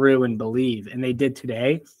 push through and believe. And they did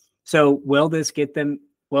today. So will this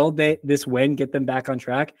win get them back on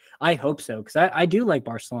track? I hope so, because I do like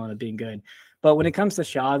Barcelona being good. But when it comes to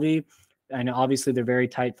Xavi, I know obviously they're very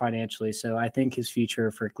tight financially, so I think his future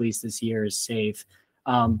for at least this year is safe.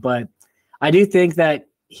 But I do think that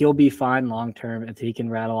he'll be fine long term if he can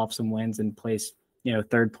rattle off some wins and place,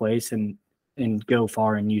 third place and go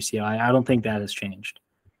far in UCI. I don't think that has changed.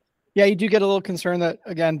 Yeah, you do get a little concerned that,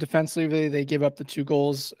 again, defensively, they give up the 2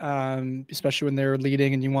 goals, especially when they're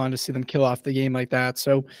leading and you wanted to see them kill off the game like that.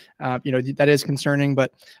 So, that is concerning.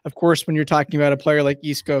 But, of course, when you're talking about a player like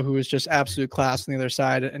Isco, who is just absolute class on the other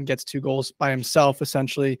side and gets 2 goals by himself,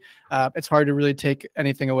 essentially, it's hard to really take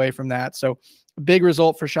anything away from that. So, a big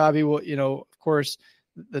result for Xavi will, of course,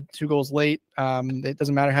 the 2 goals late. It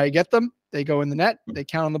doesn't matter how you get them. They go in the net, they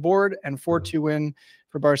count on the board, and 4-2 win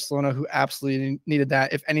for Barcelona, who absolutely needed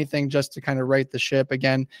that, if anything, just to kind of right the ship.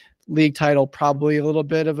 Again, league title, probably a little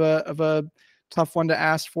bit of a tough one to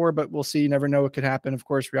ask for, but we'll see. You never know what could happen. Of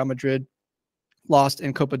course, Real Madrid lost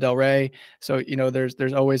in Copa del Rey. So,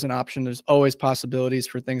 there's always an option. There's always possibilities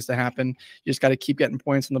for things to happen. You just got to keep getting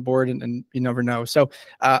points on the board and you never know. So,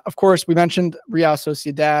 of course, we mentioned Real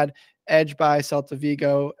Sociedad, edged by Celta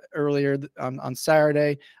Vigo earlier on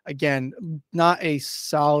Saturday. Again, not a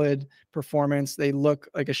solid performance. They look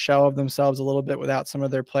like a shell of themselves a little bit without some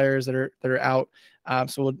of their players that are out.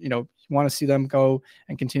 So we'll, you want to see them go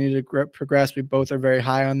and continue to progress. We both are very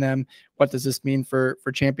high on them. What does this mean for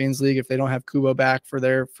Champions League if they don't have Kubo back for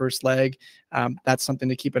their first leg? That's something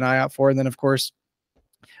to keep an eye out for. And then, of course,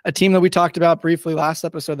 a team that we talked about briefly last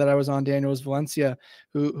episode that I was on, Daniel, was Valencia,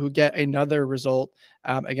 who get another result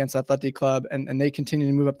against Athletic Club, and they continue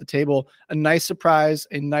to move up the table. A nice surprise,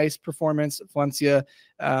 a nice performance. Valencia,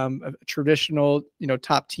 a traditional,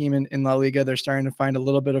 top team in La Liga. They're starting to find a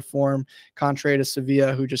little bit of form, contrary to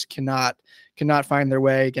Sevilla, who just cannot find their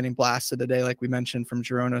way, getting blasted today, like we mentioned, from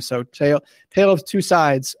Girona. So tale of 2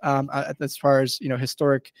 sides as far as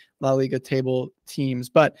historic La Liga table teams,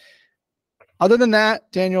 but. Other than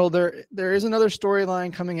that, Daniel, there is another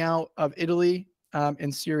storyline coming out of Italy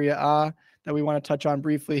in Serie A that we want to touch on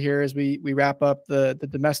briefly here as we wrap up the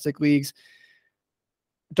domestic leagues.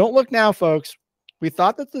 Don't look now, folks. We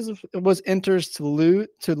thought that this was Inter's to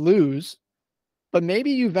lose, but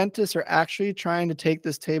maybe Juventus are actually trying to take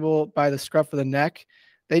this table by the scruff of the neck.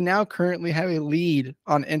 They now currently have a lead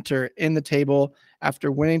on Inter in the table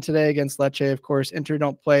after winning today against Lecce. Of course, Inter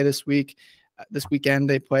don't play this week. This weekend,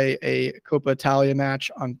 they play a Coppa Italia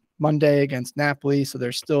match on Monday against Napoli. So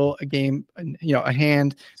there's still a game, a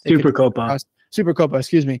hand. Supercoppa,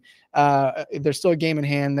 excuse me. There's still a game in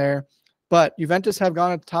hand there. But Juventus have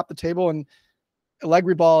gone atop the table, and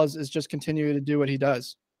Allegri Ball is just continuing to do what he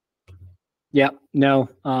does. Yeah, no.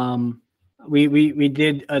 We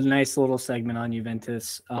did a nice little segment on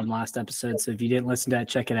Juventus last episode. So if you didn't listen to that,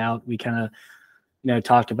 check it out. We kind of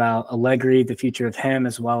talked about Allegri, the future of him,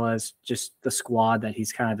 as well as just the squad that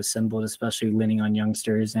he's kind of assembled, especially leaning on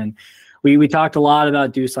youngsters. And we talked a lot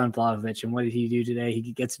about Dusan Vlahovic, and what did he do today?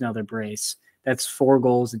 He gets another brace. That's 4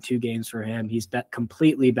 goals in 2 games for him. He's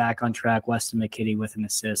completely back on track. Weston McKinney with an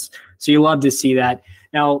assist. So you love to see that.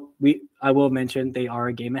 Now, I will mention they are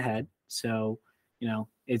a game ahead. So,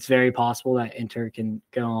 it's very possible that Inter can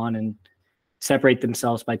go on and separate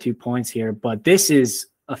themselves by 2 points here. But this is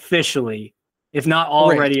officially, if not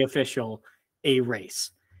already official, a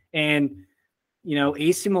race. And,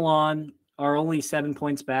 AC Milan are only 7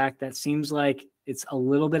 points back. That seems like it's a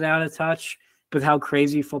little bit out of touch with how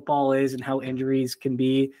crazy football is and how injuries can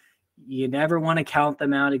be. You never want to count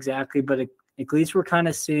them out exactly, but at least we're kind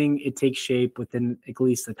of seeing it take shape within at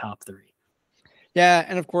least the top 3. Yeah,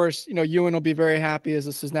 and of course, Ewan will be very happy as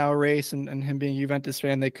this is now a race, and him being a Juventus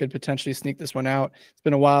fan, they could potentially sneak this one out. It's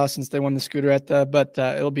been a while since they won the Scudetto, but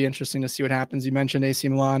it'll be interesting to see what happens. You mentioned AC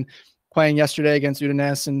Milan playing yesterday against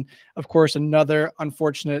Udinese, and of course, another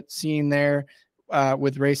unfortunate scene there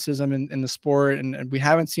with racism in the sport, and we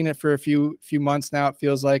haven't seen it for a few months now. It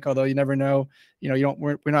feels like, although you never know,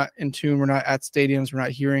 we're not in tune, we're not at stadiums, we're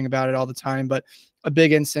not hearing about it all the time. But a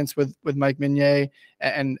big instance with Mike Mignet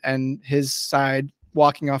and his side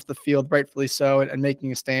walking off the field, rightfully so, and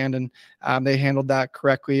making a stand, and they handled that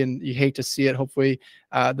correctly. And you hate to see it. Hopefully,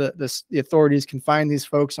 the authorities can find these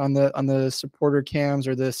folks on the supporter cams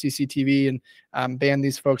or the CCTV and ban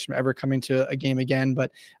these folks from ever coming to a game again.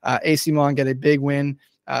 But AC Milan get a big win.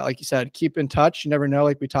 Like you said, keep in touch. You never know.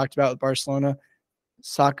 Like we talked about with Barcelona,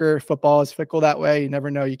 football is fickle that way. You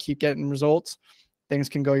never know. You keep getting results, things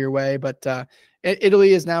can go your way. But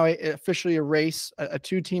Italy is now officially a race, a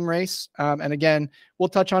 2-team race. And again, we'll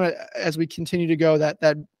touch on it as we continue to go.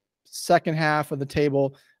 That second half of the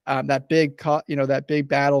table, that big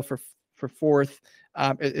battle for fourth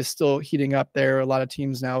is still heating up there. A lot of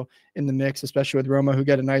teams now in the mix, especially with Roma, who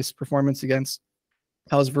get a nice performance against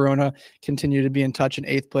Hellas Verona, continue to be in touch in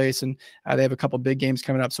 8th place, and they have a couple big games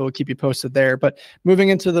coming up. So we'll keep you posted there. But moving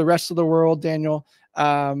into the rest of the world, Daniel,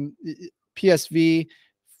 PSV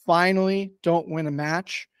finally don't win a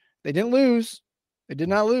match. They did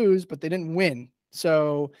not lose, but they didn't win.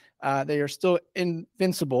 So they are still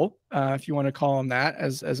invincible, if you want to call them that,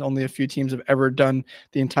 as only a few teams have ever done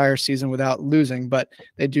the entire season without losing. But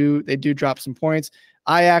they do drop some points.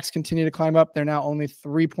 Ajax continue to climb up. They're now only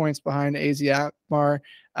 3 points behind AZ Alkmaar,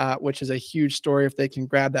 which is a huge story if they can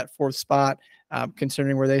grab that 4th spot,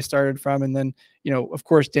 considering where they started from. And then, of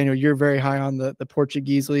course, Daniel, you're very high on the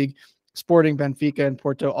Portuguese league. Sporting, Benfica, and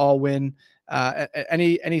Porto all win.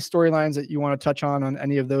 Any storylines that you want to touch on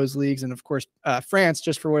any of those leagues? And of course, France,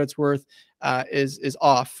 just for what it's worth, is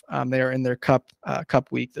off. They are in their cup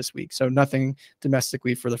week this week, so nothing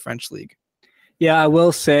domestically for the French league. Yeah, I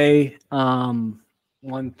will say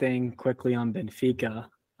one thing quickly on Benfica.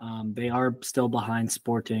 They are still behind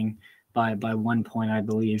Sporting by 1 point, I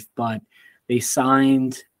believe, but they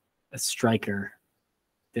signed a striker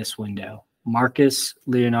this window. Marcus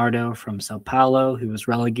Leonardo from Sao Paulo, who was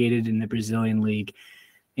relegated in the Brazilian league.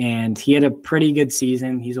 And he had a pretty good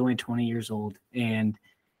season. He's only 20 years old. And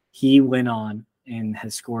he went on and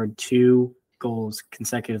has scored 2 goals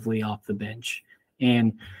consecutively off the bench.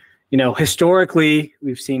 And, historically,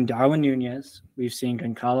 we've seen Darwin Nunez, we've seen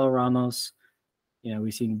Goncalo Ramos,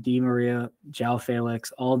 we've seen Di Maria, João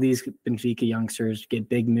Felix, all these Benfica youngsters get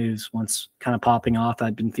big moves once kind of popping off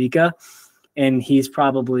at Benfica. And he's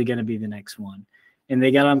probably going to be the next one. And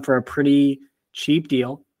they got him for a pretty cheap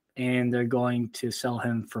deal, and they're going to sell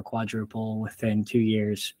him for quadruple within 2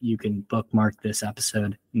 years. You can bookmark this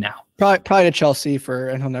episode now. Probably to Chelsea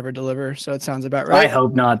and he'll never deliver. So it sounds about right. I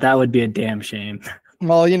hope not. That would be a damn shame.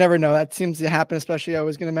 Well, you never know. That seems to happen, especially I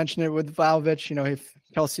was going to mention it with Vlahovic. If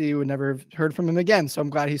Chelsea would never have heard from him again. So I'm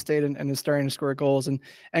glad he stayed and is starting to score goals.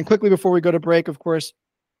 And quickly before we go to break, of course,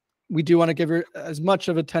 we do want to give her as much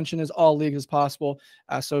of attention as all leagues as possible.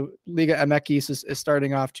 So Liga MX is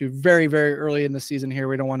starting off to very, very early in the season here.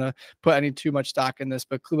 We don't want to put too much stock in this,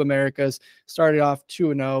 but Club Americas started off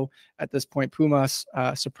 2-0 at this point. Pumas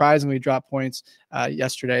surprisingly dropped points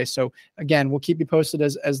yesterday. So again, we'll keep you posted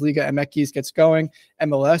as Liga MX gets going.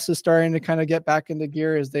 MLS is starting to kind of get back into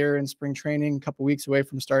gear as they're in spring training, a couple weeks away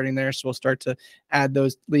from starting there. So we'll start to add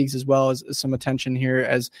those leagues as well as some attention here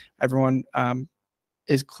as everyone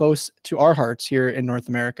is close to our hearts here in North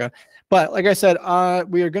America. But like I said,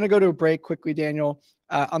 we are going to go to a break quickly, Daniel.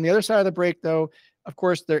 On the other side of the break, though, of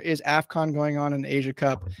course, there is AFCON going on in the Asia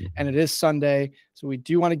Cup, and it is Sunday. So we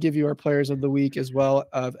do want to give you our players of the week as well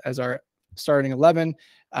as our starting 11.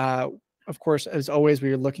 Of of course, as always,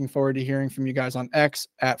 we are looking forward to hearing from you guys on X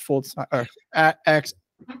at full at X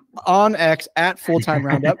on X at Full-Time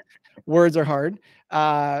Roundup. Words are hard.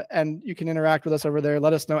 And you can interact with us over there.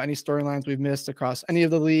 Let us know any storylines we've missed across any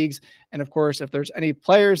of the leagues. And of course, if there's any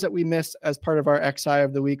players that we missed as part of our XI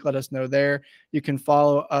of the week, let us know there. You can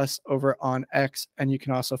follow us over on X, and you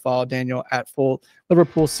can also follow Daniel at Full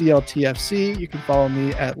Liverpool CLTFC. You can follow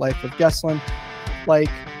me at Life of Gesslin. Like,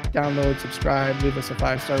 download, subscribe, leave us a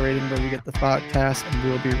 5-star rating where we get the podcast, and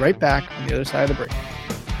we'll be right back on the other side of the break.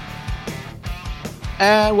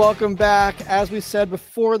 And welcome back. As we said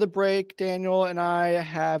before the break, Daniel and I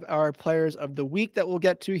have our players of the week that we'll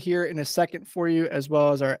get to here in a second for you, as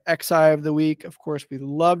well as our XI of the week. Of course, we'd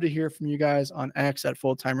love to hear from you guys on X at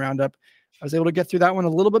Full-Time Roundup. I was able to get through that one a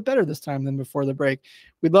little bit better this time than before the break.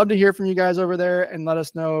 We'd love to hear from you guys over there and let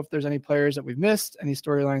us know if there's any players that we've missed, any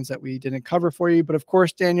storylines that we didn't cover for you. But of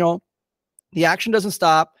course, Daniel, the action doesn't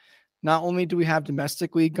stop. Not only do we have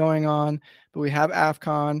domestic league going on, but we have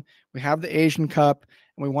AFCON, we have the Asian Cup,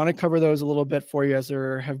 and we want to cover those a little bit for you, as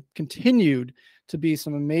there have continued to be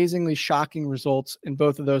some amazingly shocking results in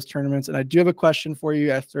both of those tournaments. And I do have a question for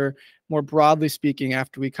you after, more broadly speaking,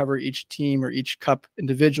 after we cover each team or each cup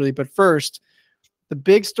individually. But first, the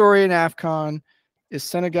big story in AFCON is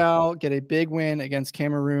Senegal get a big win against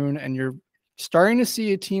Cameroon, and you're starting to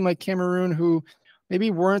see a team like Cameroon who maybe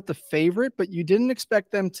weren't the favorite, but you didn't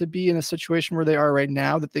expect them to be in a situation where they are right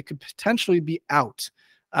now, that they could potentially be out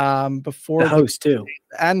before the host too,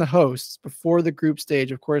 and the hosts before the group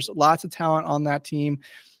stage. Of course, lots of talent on that team.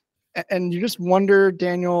 And you just wonder,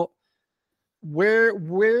 Daniel,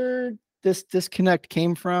 where this disconnect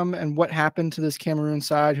came from and what happened to this Cameroon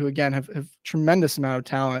side, who again have tremendous amount of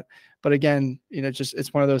talent. But again,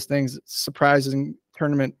 it's one of those things, surprising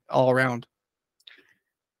tournament all around.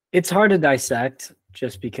 It's hard to dissect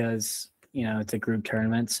just because, it's a group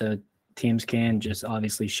tournament. So teams can just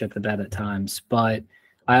obviously shit the bed at times. But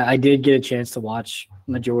I did get a chance to watch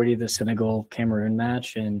majority of the Senegal-Cameroon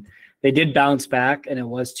match, and they did bounce back, and it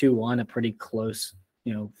was 2-1, a pretty close,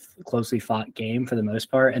 closely fought game for the most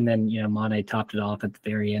part. And then, Mane topped it off at the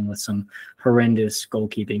very end with some horrendous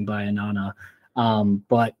goalkeeping by Anana.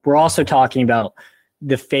 But we're also talking about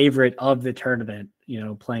the favorite of the tournament,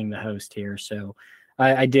 playing the host here. So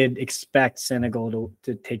I did expect Senegal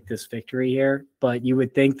to take this victory here, but you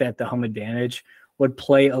would think that the home advantage would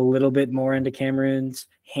play a little bit more into Cameroon's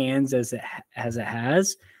hands as it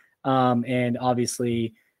has. And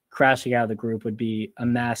obviously crashing out of the group would be a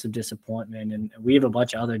massive disappointment. And we have a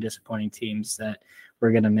bunch of other disappointing teams that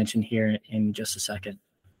we're going to mention here in just a second.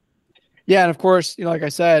 Yeah. And of course, like I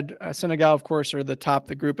said, Senegal, of course, are the top of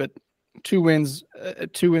the group at 2 wins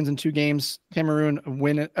in 2 games. Cameroon a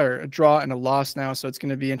win or a draw and a loss now. So it's going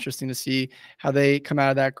to be interesting to see how they come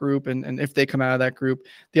out of that group and if they come out of that group.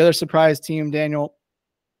 The other surprise team, Daniel,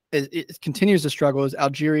 it continues to struggle, is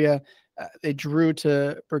Algeria. They drew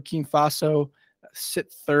to Burkina Faso,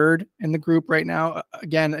 sit 3rd in the group right now.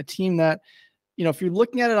 Again, a team that, if you're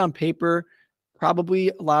looking at it on paper, probably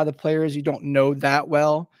a lot of the players you don't know that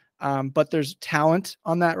well. But there's talent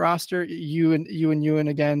on that roster. You and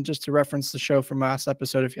again, just to reference the show from last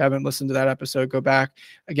episode, if you haven't listened to that episode, go back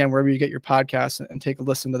again wherever you get your podcasts and take a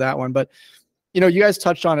listen to that one. But you guys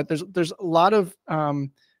touched on it. There's a lot of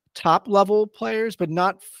top level players, but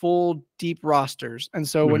not full deep rosters. And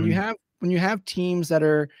so when you have teams that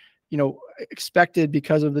are expected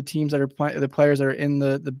because of the teams that are the players that are in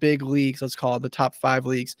the big leagues, let's call it the top 5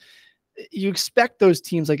 leagues, you expect those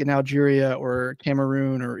teams like in Algeria or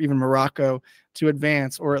Cameroon or even Morocco to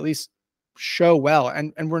advance or at least show well.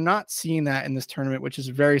 And we're not seeing that in this tournament, which is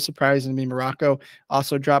very surprising to me. Morocco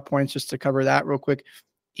also dropped points, just to cover that real quick.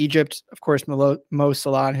 Egypt, of course, Mo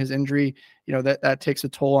Salah and his injury, that takes a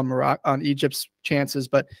toll on Egypt's chances.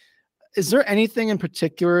 But is there anything in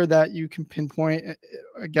particular that you can pinpoint,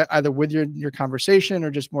 either with your conversation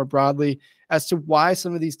or just more broadly, as to why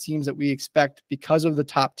some of these teams that we expect because of the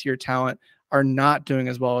top tier talent are not doing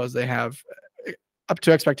as well as they have up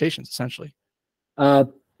to expectations, essentially?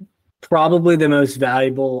 Probably the most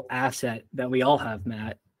valuable asset that we all have,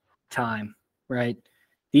 Matt, time, right?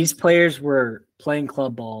 These players were playing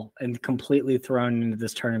club ball and completely thrown into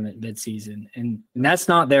this tournament midseason. And that's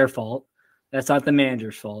not their fault. That's not the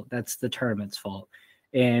manager's fault. That's the tournament's fault.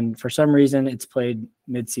 And for some reason, it's played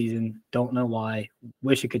midseason. Don't know why.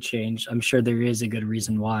 Wish it could change. I'm sure there is a good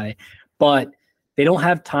reason why. But they don't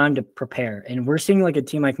have time to prepare. And we're seeing like a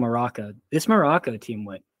team like Morocco. This Morocco team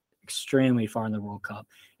went extremely far in the World Cup.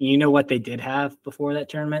 And you know what they did have before that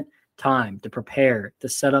tournament? Time to prepare, to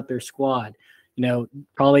set up their squad.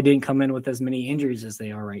 Probably didn't come in with as many injuries as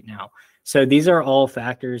they are right now. So these are all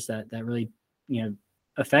factors that really,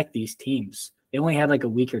 affect these teams. They only had like a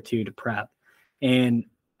week or two to prep. And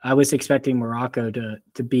I was expecting Morocco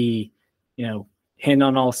to be, hitting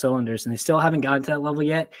on all cylinders, and they still haven't gotten to that level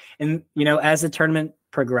yet. And, as the tournament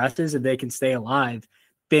progresses, if they can stay alive,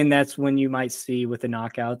 then that's when you might see with the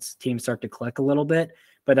knockouts teams start to click a little bit.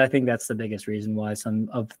 But I think that's the biggest reason why some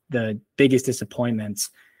of the biggest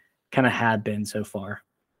disappointments kind of have been so far.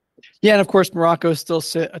 Yeah, and of course, Morocco still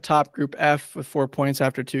sit atop Group F with 4 points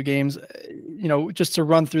after 2 games. Just to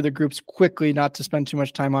run through the groups quickly, not to spend too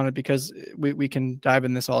much time on it because we can dive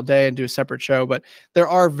in this all day and do a separate show. But there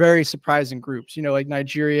are very surprising groups, like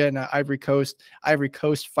Nigeria and Ivory Coast. Ivory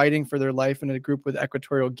Coast fighting for their life in a group with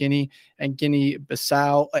Equatorial Guinea and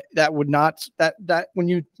Guinea-Bissau. That would not that when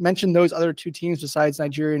you mention those other 2 teams besides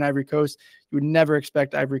Nigeria and Ivory Coast, you would never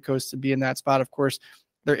expect Ivory Coast to be in that spot. Of course,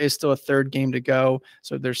 there is still a 3rd game to go,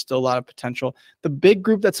 so there's still a lot of potential. The big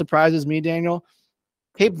group that surprises me, Daniel,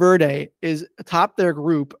 Cape Verde is atop their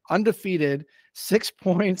group, undefeated, 6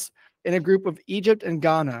 points in a group of Egypt and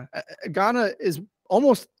Ghana. Ghana is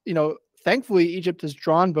almost, thankfully Egypt has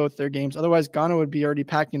drawn both their games. Otherwise, Ghana would be already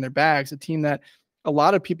packing their bags, a team that a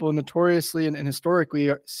lot of people notoriously and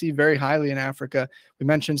historically see very highly in Africa. We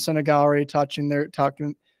mentioned Senegal already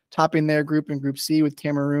topping their group in Group C with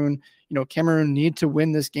Cameroon. Cameroon need to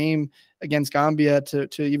win this game against Gambia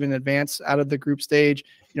to even advance out of the group stage.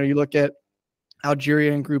 You look at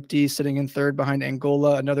Algeria in Group D sitting in 3rd behind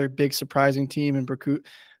Angola, another big surprising team in Burkina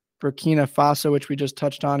Faso, which we just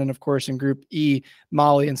touched on. And of course, in Group E,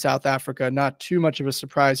 Mali and South Africa, not too much of a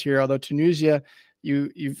surprise here, although Tunisia,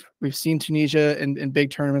 we've seen Tunisia in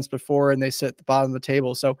big tournaments before, and they sit at the bottom of the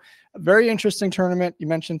table. So a very interesting tournament. You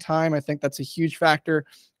mentioned time. I think that's a huge factor.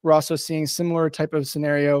 We're also seeing similar type of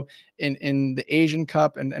scenario in the Asian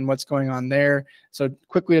Cup and what's going on there. So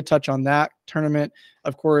quickly to touch on that tournament,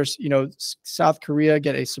 of course, South Korea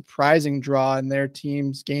get a surprising draw in their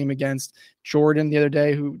team's game against Jordan the other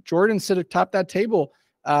day, who Jordan sit atop that table,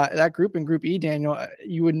 that group in Group E, Daniel.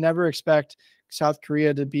 You would never expect South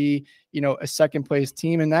Korea to be, a 2nd place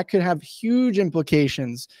team. And that could have huge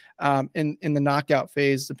implications in the knockout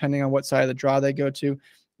phase, depending on what side of the draw they go to.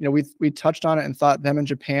 We touched on it and thought them and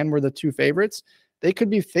Japan were the 2 favorites. They could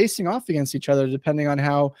be facing off against each other depending on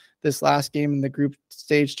how this last game in the group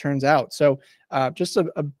stage turns out. So just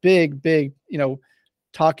a big,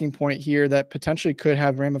 talking point here that potentially could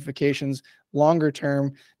have ramifications longer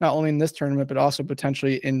term, not only in this tournament, but also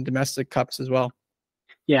potentially in domestic cups as well.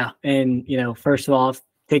 Yeah. And, first of all,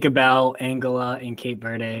 think about Angola and Cape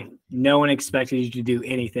Verde. No one expected you to do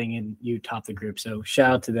anything and you top the group. So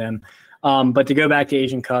shout out to them. But to go back to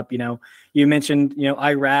Asian Cup, you mentioned,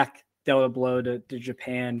 Iraq dealt a blow to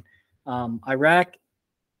Japan. Iraq,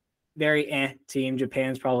 very team.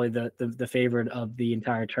 Japan's probably the favorite of the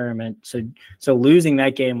entire tournament. So losing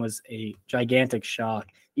that game was a gigantic shock,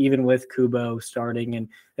 even with Kubo starting, and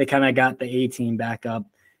they kind of got the A team back up.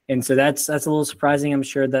 And so that's a little surprising. I'm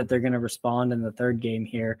sure that they're going to respond in the 3rd game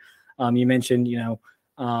here. You mentioned,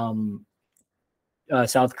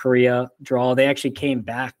 South Korea draw. They actually came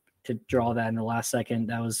back to draw that in the last second.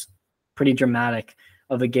 That was pretty dramatic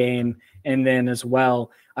of a game. And then as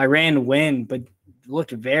well, Iran win, but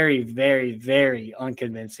looked very, very, very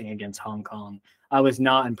unconvincing against Hong Kong. I was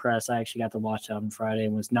not impressed. I actually got to watch that on Friday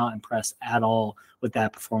and was not impressed at all with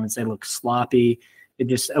that performance. They looked sloppy.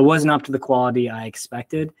 It wasn't up to the quality I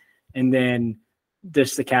expected. And then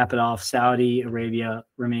just to cap it off, Saudi Arabia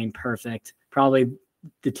remained perfect. Probably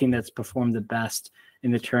the team that's performed the best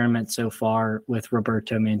in the tournament so far with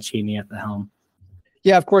Roberto Mancini at the helm.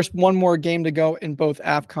 Yeah, of course, one more game to go in both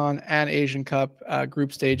AFCON and Asian Cup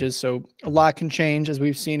group stages. So a lot can change as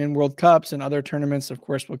we've seen in World Cups and other tournaments. Of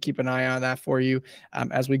course, we'll keep an eye on that for you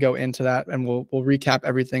as we go into that, and we'll recap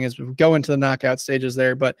everything as we go into the knockout stages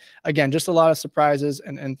there. But again, just a lot of surprises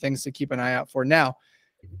and things to keep an eye out for. Now,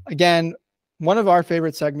 again, one of our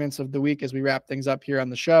favorite segments of the week as we wrap things up here on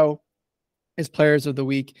the show is Players of the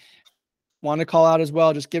Week. Want to call out as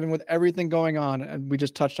well, just given with everything going on, and we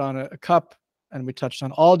just touched on a cup, and we touched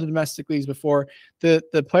on all the domestic leagues before.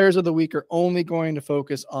 The Players of the Week are only going to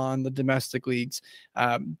focus on the domestic leagues.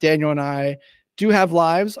 Daniel and I do have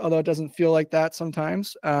lives, although it doesn't feel like that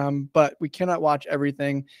sometimes, but we cannot watch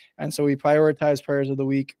everything. And so we prioritize Players of the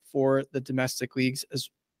Week for the domestic leagues as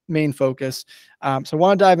main focus. So I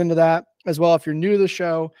want to dive into that as well. If you're new to the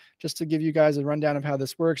show, just to give you guys a rundown of how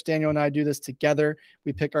this works, Daniel and I do this together.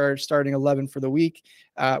 We pick our starting 11 for the week.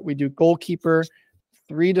 We do goalkeeper,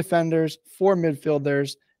 3 defenders, 4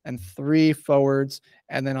 midfielders, and 3 forwards.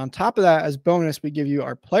 And then on top of that, as bonus, we give you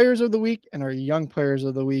our players of the week and our young players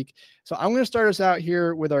of the week. So I'm going to start us out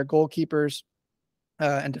here with our goalkeepers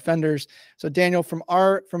and defenders. So Daniel, from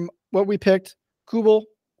what we picked, Kubel,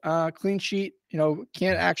 clean sheet,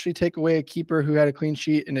 can't actually take away a keeper who had a clean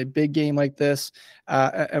sheet in a big game like this.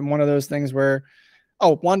 And one of those things where,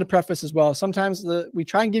 wanted to preface as well. Sometimes we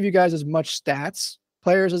try and give you guys as much stats,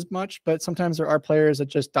 players as much, but sometimes there are players that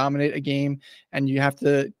just dominate a game, and you have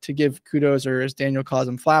to give kudos, or as Daniel calls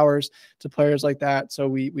them, flowers, to players like that. So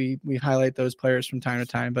we highlight those players from time to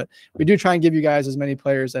time, but we do try and give you guys as many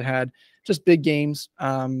players that had just big games,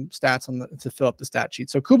 stats to fill up the stat sheet.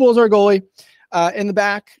 So Kubel is our goalie. In the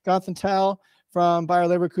back, Jonathan Tell from Bayer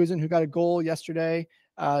Leverkusen, who got a goal yesterday.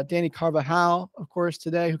 Danny Carvajal, of course,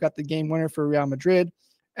 today, who got the game winner for Real Madrid.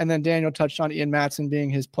 And then Daniel touched on Ian Maatsen being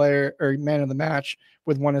his player or man of the match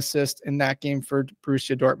with 1 assist in that game for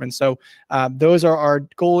Borussia Dortmund. So those are our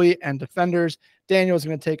goalie and defenders. Daniel is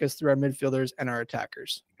going to take us through our midfielders and our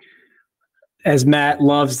attackers. As Matt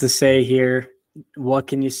loves to say here, what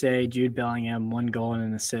can you say? Jude Bellingham, 1 goal and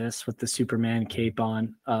an assist with the Superman cape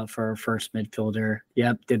on for our first midfielder.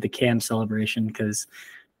 Yep, did the Cam celebration because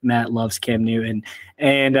Matt loves Cam Newton.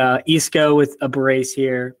 And Isco with a brace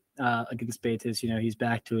here against Betis. He's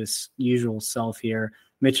back to his usual self here.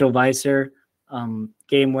 Mitchell Weiser,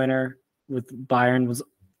 game winner with Bayern, was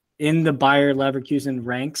in the Bayer Leverkusen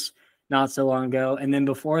ranks not so long ago. And then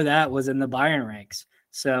before that was in the Bayern ranks.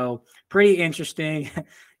 So pretty interesting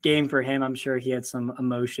game for him. I'm sure he had some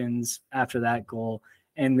emotions after that goal.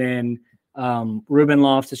 And then Ruben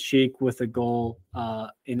Loftus-Cheek with a goal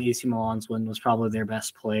in AC Milan's win, was probably their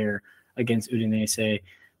best player against Udinese.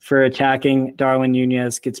 For attacking, Darwin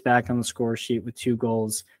Nunez gets back on the score sheet with 2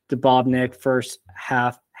 goals. Dubovnik, first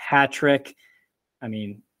half hat trick. I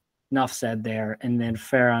mean, enough said there. And then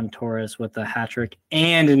Ferran Torres with a hat trick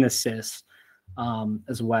and an assist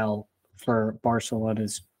as well for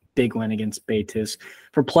Barcelona's big win against Betis.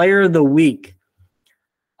 For player of the week,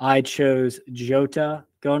 I chose Jota,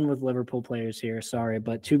 going with Liverpool players here. Sorry,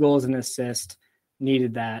 but 2 goals and assist,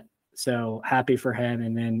 needed that. So happy for him.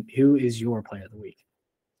 And then who is your player of the week?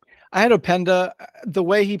 I had Openda. The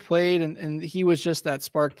way he played, and he was just that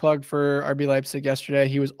spark plug for RB Leipzig yesterday.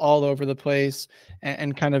 He was all over the place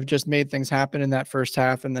and kind of just made things happen in that first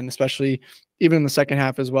half, and then especially even in the second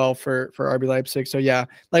half as well for RB Leipzig. So yeah,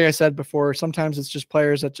 like I said before, sometimes it's just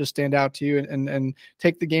players that just stand out to you and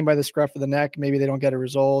take the game by the scruff of the neck. Maybe they don't get a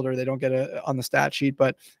result or they don't get on the stat sheet,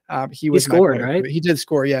 but he scored, right? He did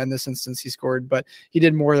score. Yeah. In this instance, he scored, but he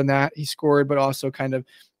did more than that. He scored, but also kind of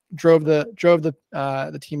drove the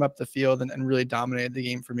team up the field and really dominated the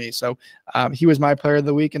game for me. So he was my player of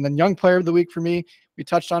the week. And then young player of the week for me, we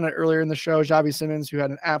touched on it earlier in the show, Xavi Simons, who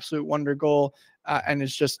had an absolute wonder goal and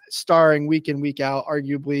is just starring week in, week out,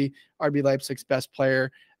 arguably RB Leipzig's best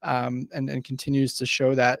player, and continues to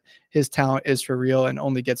show that his talent is for real and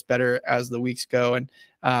only gets better as the weeks go.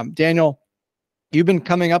 And Daniel, you've been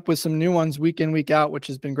coming up with some new ones week in, week out, which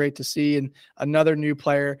has been great to see. And another new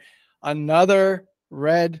player, another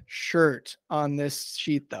red shirt on this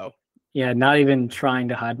sheet, though. Yeah, not even trying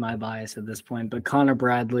to hide my bias at this point, but Connor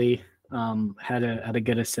Bradley had a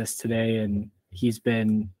good assist today, and he's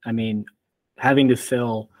been, having to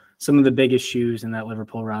fill some of the biggest shoes in that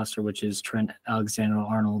Liverpool roster, which is Trent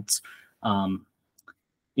Alexander-Arnold's,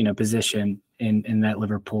 position in that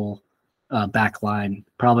Liverpool back line,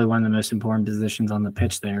 probably one of the most important positions on the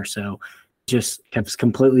pitch there. So just kept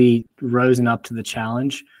completely risen up to the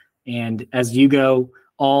challenge. And as you go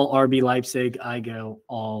all RB Leipzig, I go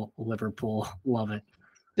all Liverpool. Love it.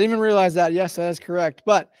 Didn't even realize that. Yes, that is correct.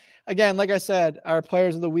 But again, like I said, our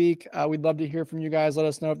players of the week, we'd love to hear from you guys. Let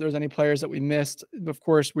us know if there's any players that we missed. Of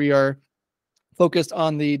course, we are focused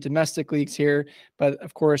on the domestic leagues here, but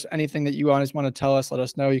of course, anything that you guys want to tell us, let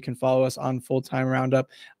us know. You can follow us on Full-Time Roundup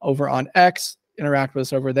over on X. Interact with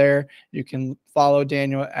us over there. You can follow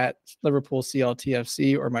Daniel at Liverpool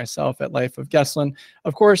CLTFC or myself at Life of Gesslin.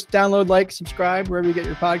 Of course, download, like, subscribe wherever you get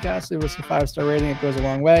your podcasts. Leave us a 5-star rating. It goes a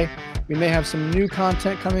long way. We may have some new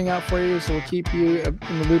content coming out for you, so we'll keep you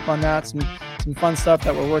in the loop on that. Some fun stuff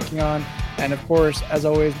that we're working on. And of course, as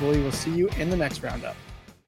always, we will see you in the next roundup.